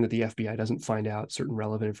 ensuring that the FBI doesn't find out certain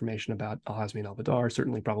relevant information about al-Hazmi and al-Badr,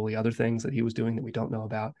 certainly probably other things that he was doing that we don't know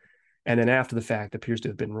about. And then after the fact appears to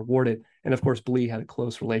have been rewarded. And of course, Blee had a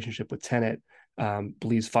close relationship with Tenet.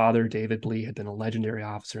 Blee's father, David Blee, had been a legendary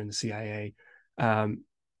officer in the CIA.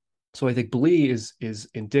 So I think Blee is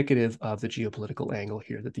indicative of the geopolitical angle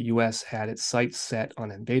here, that the U.S. had its sights set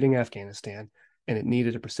on invading Afghanistan, and it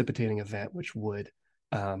needed a precipitating event which would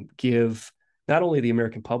give not only the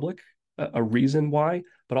American public a reason why,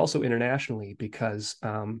 but also internationally because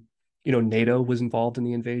NATO was involved in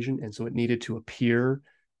the invasion, and so it needed to appear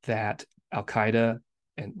that Al Qaeda,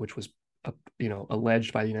 and which was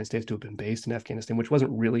alleged by the United States to have been based in Afghanistan, which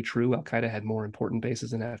wasn't really true. Al Qaeda had more important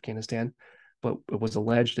bases in Afghanistan, but it was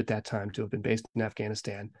alleged at that time to have been based in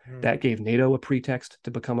Afghanistan. That gave NATO a pretext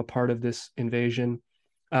to become a part of this invasion.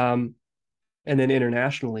 And then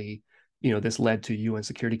internationally, this led to UN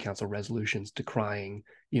Security Council resolutions decrying,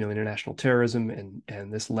 international terrorism,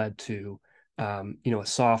 and this led to, a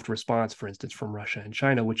soft response, for instance, from Russia and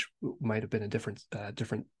China, which might have been a different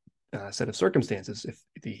set of circumstances if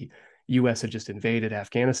the U.S. had just invaded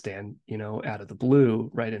Afghanistan, out of the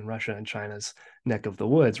blue, right, in Russia and China's neck of the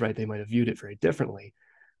woods, right. They might have viewed it very differently.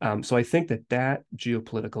 So I think that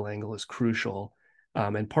geopolitical angle is crucial.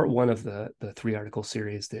 And part one of the 3-article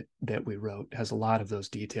series that we wrote has a lot of those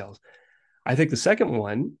details. I think the second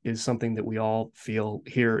one is something that we all feel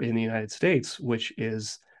here in the United States, which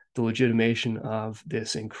is the legitimation of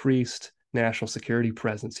this increased national security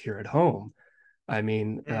presence here at home. I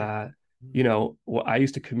mean, I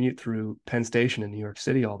used to commute through Penn Station in New York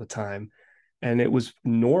City all the time, and it was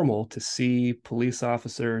normal to see police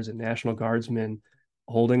officers and National Guardsmen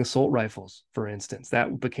holding assault rifles, for instance.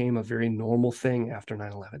 That became a very normal thing after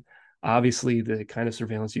 9/11. Obviously, the kind of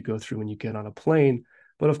surveillance you go through when you get on a plane,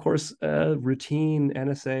 but of course, routine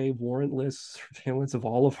NSA warrantless surveillance of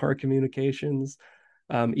all of our communications.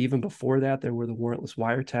 Even before that, there were the warrantless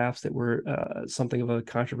wiretaps that were something of a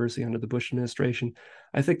controversy under the Bush administration.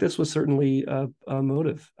 I think this was certainly a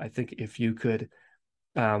motive. I think if you could,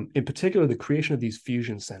 in particular, the creation of these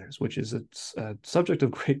fusion centers, which is a subject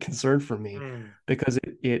of great concern for me, because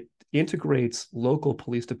it integrates local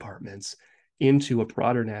police departments into a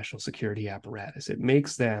broader national security apparatus. It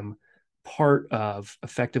makes them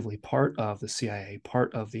effectively part of the CIA,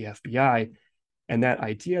 part of the FBI. And that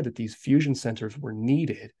idea that these fusion centers were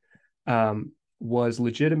needed was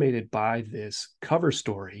legitimated by this cover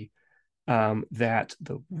story, that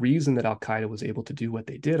the reason that Al Qaeda was able to do what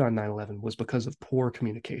they did on 9/11 was because of poor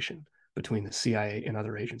communication between the CIA and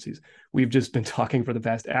other agencies. We've just been talking for the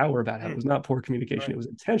past hour about how it was not poor communication, right. It was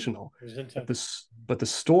intentional. But the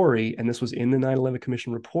story, and this was in the 9/11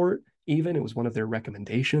 Commission report, even, it was one of their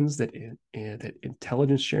recommendations that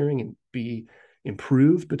intelligence sharing be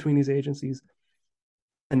improved between these agencies.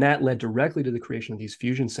 And that led directly to the creation of these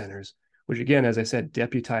fusion centers, which, again, as I said,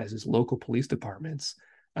 deputizes local police departments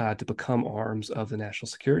to become arms of the national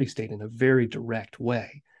security state in a very direct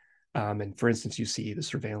way. And for instance, you see the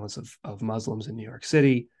surveillance of Muslims in New York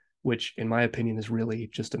City, which, in my opinion, is really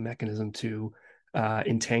just a mechanism to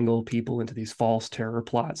entangle people into these false terror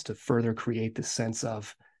plots to further create this sense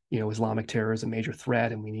of, Islamic terror is a major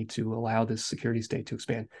threat, and we need to allow this security state to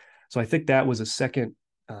expand. So I think that was a second,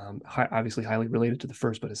 obviously highly related to the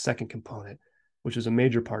first, but a second component, which is a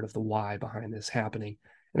major part of the why behind this happening.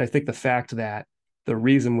 And I think the fact that the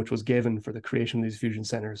reason which was given for the creation of these fusion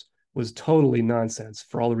centers was totally nonsense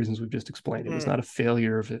for all the reasons we've just explained. It was not a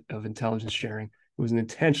failure of intelligence sharing. It was an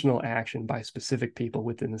intentional action by specific people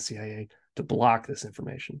within the CIA to block this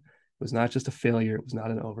information. It was not just a failure. It was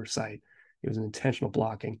not an oversight. It was an intentional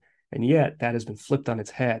blocking. And yet that has been flipped on its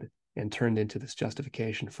head and turned into this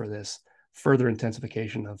justification for this further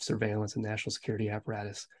intensification of surveillance and national security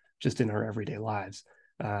apparatus just in our everyday lives.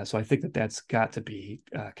 So I think that's got to be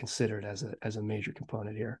considered as a major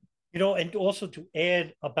component here. And also to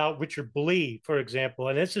add about Richard Blee, for example,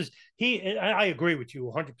 and this is, I agree with you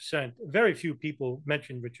 100%. Very few people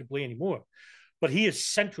mention Richard Blee anymore, but he is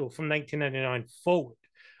central from 1999 forward.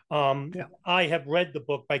 I have read the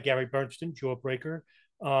book by Gary Bernstein, Jawbreaker.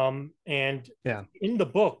 And in the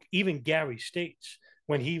book, even Gary states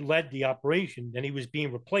when he led the operation and he was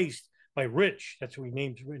being replaced by Rich, that's who he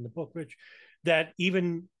names in the book, Rich, that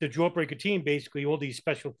even the Jawbreaker team, basically all these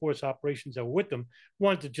special force operations that were with them,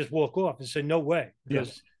 wanted to just walk off and say, no way.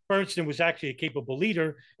 Because Bernstein was actually a capable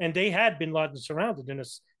leader, and they had bin Laden surrounded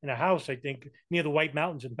in a house, I think, near the White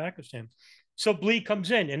Mountains in Pakistan. So Blee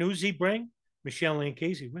comes in, and who's he bring? Michelle and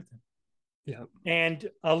Casey with him. Yeah. And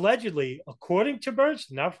allegedly, according to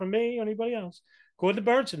Bernstein, not from me or anybody else, according to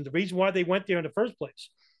Bernstein, the reason why they went there in the first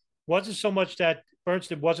place wasn't so much that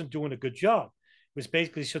Bernstein wasn't doing a good job. It was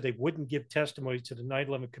basically so they wouldn't give testimony to the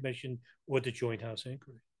 9/11 Commission or the Joint House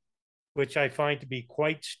Inquiry, which I find to be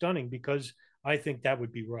quite stunning, because I think that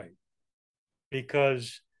would be right.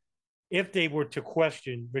 Because if they were to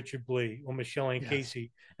question Richard Blee or Michelle and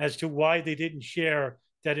Casey as to why they didn't share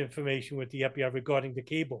that information with the FBI regarding the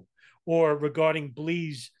cable, or regarding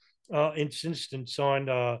Blee's insistence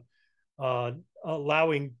on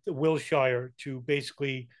allowing Wilshire to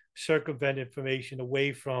basically circumvent information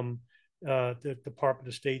away from the Department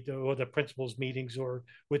of State or the principals meetings or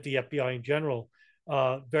with the FBI in general.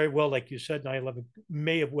 Very well, like you said, 9/11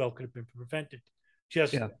 may have well could have been prevented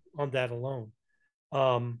just on that alone.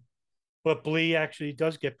 But Blee actually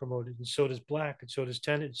does get promoted, and so does Black, and so does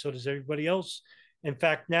Tennant, and so does everybody else. In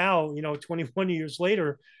fact, now, 21 years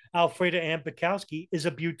later, Alfreda Ann Bukowski is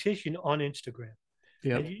a beautician on Instagram.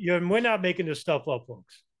 Yep. And we're not making this stuff up,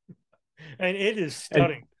 folks. And it is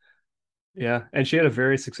stunning. And she had a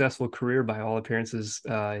very successful career by all appearances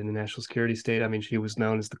in the national security state. I mean, she was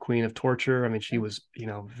known as the queen of torture. I mean, she was,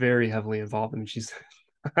 very heavily involved. I mean, she's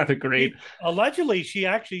had a great. Allegedly, she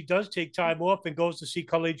actually does take time off and goes to see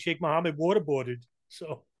Khalid Sheikh Mohammed waterboarded.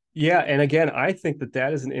 So. Yeah, and again, I think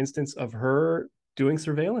that is an instance of her doing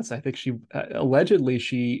surveillance. I think she allegedly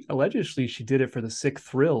she did it for the sick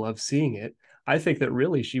thrill of seeing it. I think that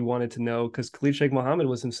really she wanted to know, because Khalid Sheikh Mohammed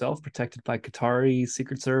was himself protected by Qatari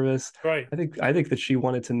Secret Service. Right. I think that she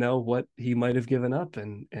wanted to know what he might have given up,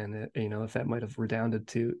 and if that might have redounded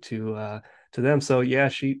to them. So yeah,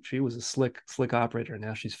 she was a slick operator.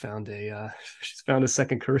 Now she's found a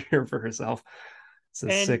second career for herself. It's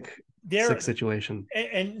a sick situation.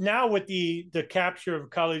 And now with the capture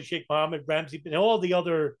of Khalid Sheikh Mohammed, Ramzi, and all the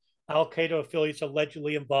other Al Qaeda affiliates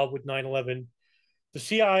allegedly involved with 9/11. The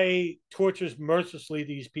CIA tortures mercilessly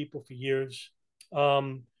these people for years.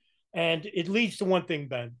 And it leads to one thing,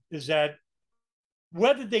 Ben, is that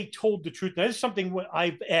whether they told the truth. Now, this is something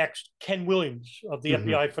I've asked Ken Williams of the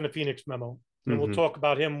FBI from the Phoenix memo. And we'll talk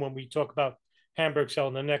about him when we talk about Hamburg Cell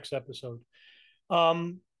in the next episode.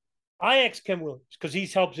 I asked Ken Williams because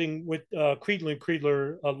he's helping with Creedler &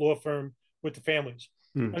 Creedler, a law firm, with the families.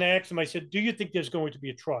 And I asked him, I said, do you think there's going to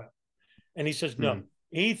be a trial? And he says, no.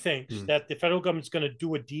 He thinks that the federal government's going to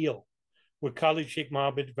do a deal with Khalid Sheikh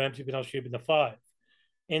Mohammed, Ramzi bin al-Shibh, and the five,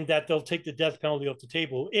 and that they'll take the death penalty off the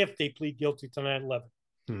table if they plead guilty to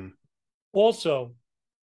 9/11. Also,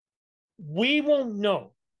 we won't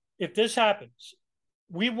know if this happens.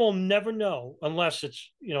 We will never know unless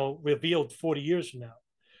it's revealed 40 years from now.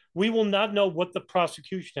 We will not know what the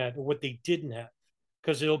prosecution had or what they didn't have,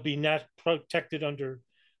 because it'll be protected under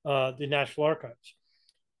the National Archives.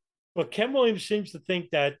 But Ken Williams seems to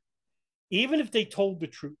think that even if they told the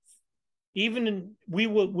truth,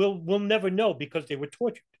 we'll never know because they were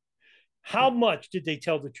tortured. How much did they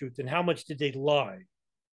tell the truth and how much did they lie?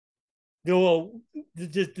 The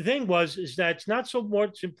thing is that it's not so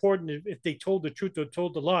much important if they told the truth or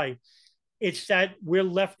told the lie. It's that we're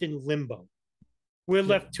left in limbo. We're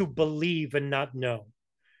left to believe and not know.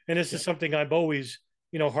 And this is something I'm always,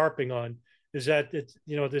 harping on, is that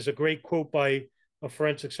there's a great quote by a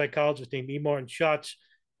forensic psychologist named E. Martin Schatz,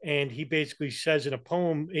 and he basically says in a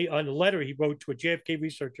poem, on a letter he wrote to a JFK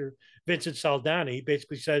researcher, Vincent Saldana, he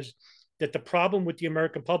basically says that the problem with the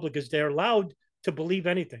American public is they're allowed to believe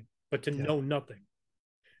anything, but to know nothing.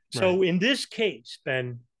 So in this case,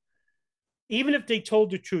 Ben, even if they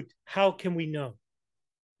told the truth, how can we know?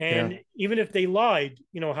 And even if they lied,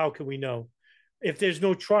 how can we know? If there's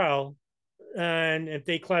no trial and if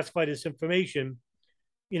they classify this information,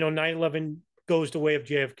 9/11 goes the way of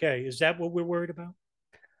JFK. Is that what we're worried about?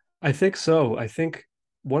 I think so. I think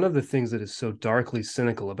one of the things that is so darkly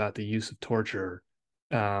cynical about the use of torture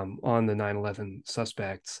on the 9/11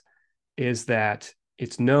 suspects is that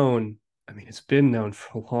it's known, it's been known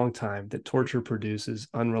for a long time that torture produces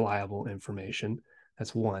unreliable information.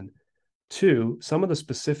 That's one. Two, some of the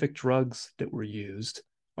specific drugs that were used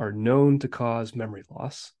are known to cause memory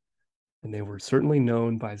loss, and they were certainly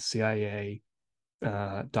known by the CIA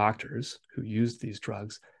doctors who used these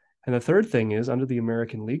drugs. And the third thing is, under the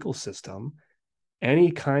American legal system,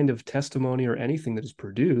 any kind of testimony or anything that is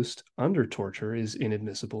produced under torture is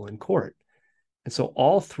inadmissible in court. And so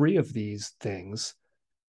all three of these things,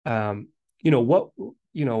 I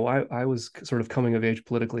was sort of coming of age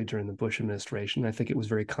politically during the Bush administration. I think it was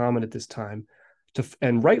very common at this time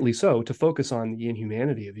and rightly so, to focus on the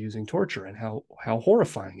inhumanity of using torture and how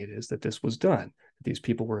horrifying it is that this was done. These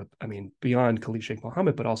people were, beyond Khalid Sheikh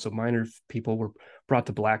Mohammed, but also minor people were brought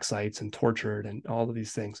to black sites and tortured and all of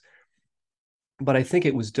these things. But I think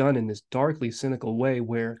it was done in this darkly cynical way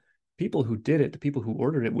where people who did it, the people who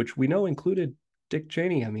ordered it, which we know included Dick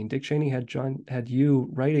Cheney. Dick Cheney had you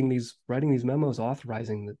writing these memos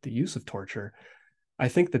authorizing the use of torture. I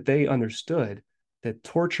think that they understood that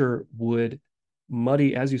torture would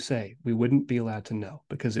muddy, as you say, we wouldn't be allowed to know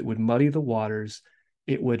because it would muddy the waters.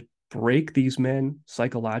 It would break these men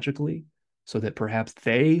psychologically so that perhaps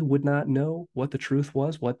they would not know what the truth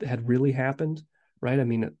was, what had really happened, right?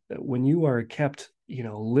 When you are kept,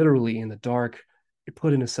 literally in the dark, you're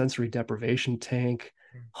put in a sensory deprivation tank,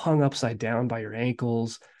 hung upside down by your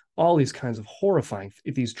ankles, all these kinds of horrifying,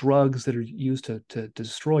 these drugs that are used to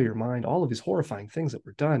destroy your mind, all of these horrifying things that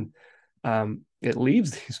were done. It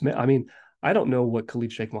leaves these men. I mean, I don't know what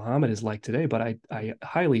Khalid Sheikh Mohammed is like today, but I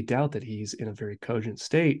highly doubt that he's in a very cogent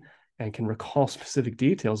state and can recall specific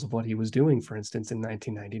details of what he was doing, for instance, in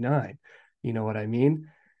 1999. You know what I mean?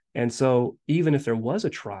 And so even if there was a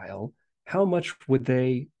trial, how much would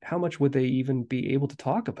they even be able to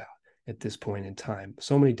talk about at this point in time,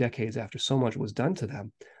 so many decades after so much was done to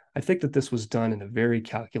them? I think that this was done in a very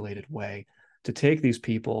calculated way to take these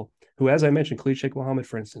people who, as I mentioned, Khalid Sheikh Mohammed,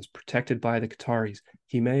 for instance, protected by the Qataris,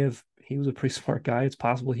 he was a pretty smart guy. It's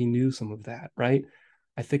possible he knew some of that, right?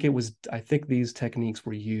 I think these techniques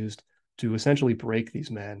were used to essentially break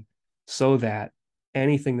these men so that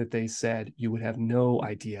anything that they said, you would have no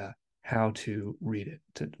idea how to read it,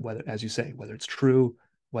 to whether, as you say, whether it's true,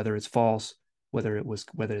 whether it's false, whether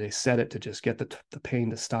they said it to just get the pain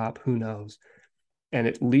to stop, who knows? And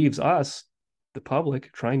it leaves us, the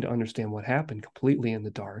public, trying to understand what happened completely in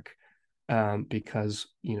the dark, because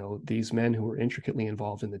these men who were intricately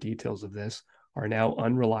involved in the details of this are now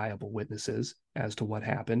unreliable witnesses as to what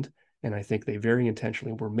happened. And I think they very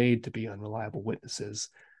intentionally were made to be unreliable witnesses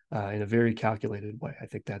in a very calculated way. I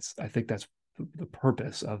think that's the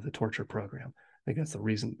purpose of the torture program. I think that's the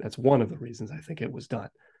reason. That's one of the reasons I think it was done,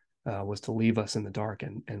 was to leave us in the dark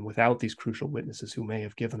and without these crucial witnesses who may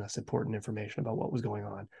have given us important information about what was going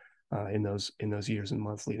on in those years and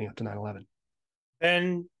months leading up to 9/11.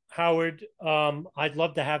 Ben Howard, I'd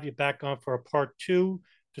love to have you back on for a part 2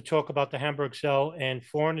 to talk about the Hamburg cell and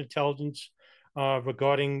foreign intelligence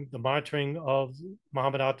regarding the monitoring of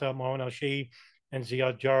Mohammed Atta, Mohammed al-Shia, and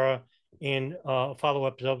Ziad Jarrah in a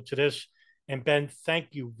follow-up episode to this. And Ben, thank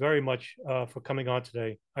you very much for coming on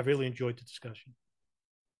today. I really enjoyed the discussion.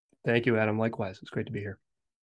 Thank you, Adam. Likewise. It's great to be here.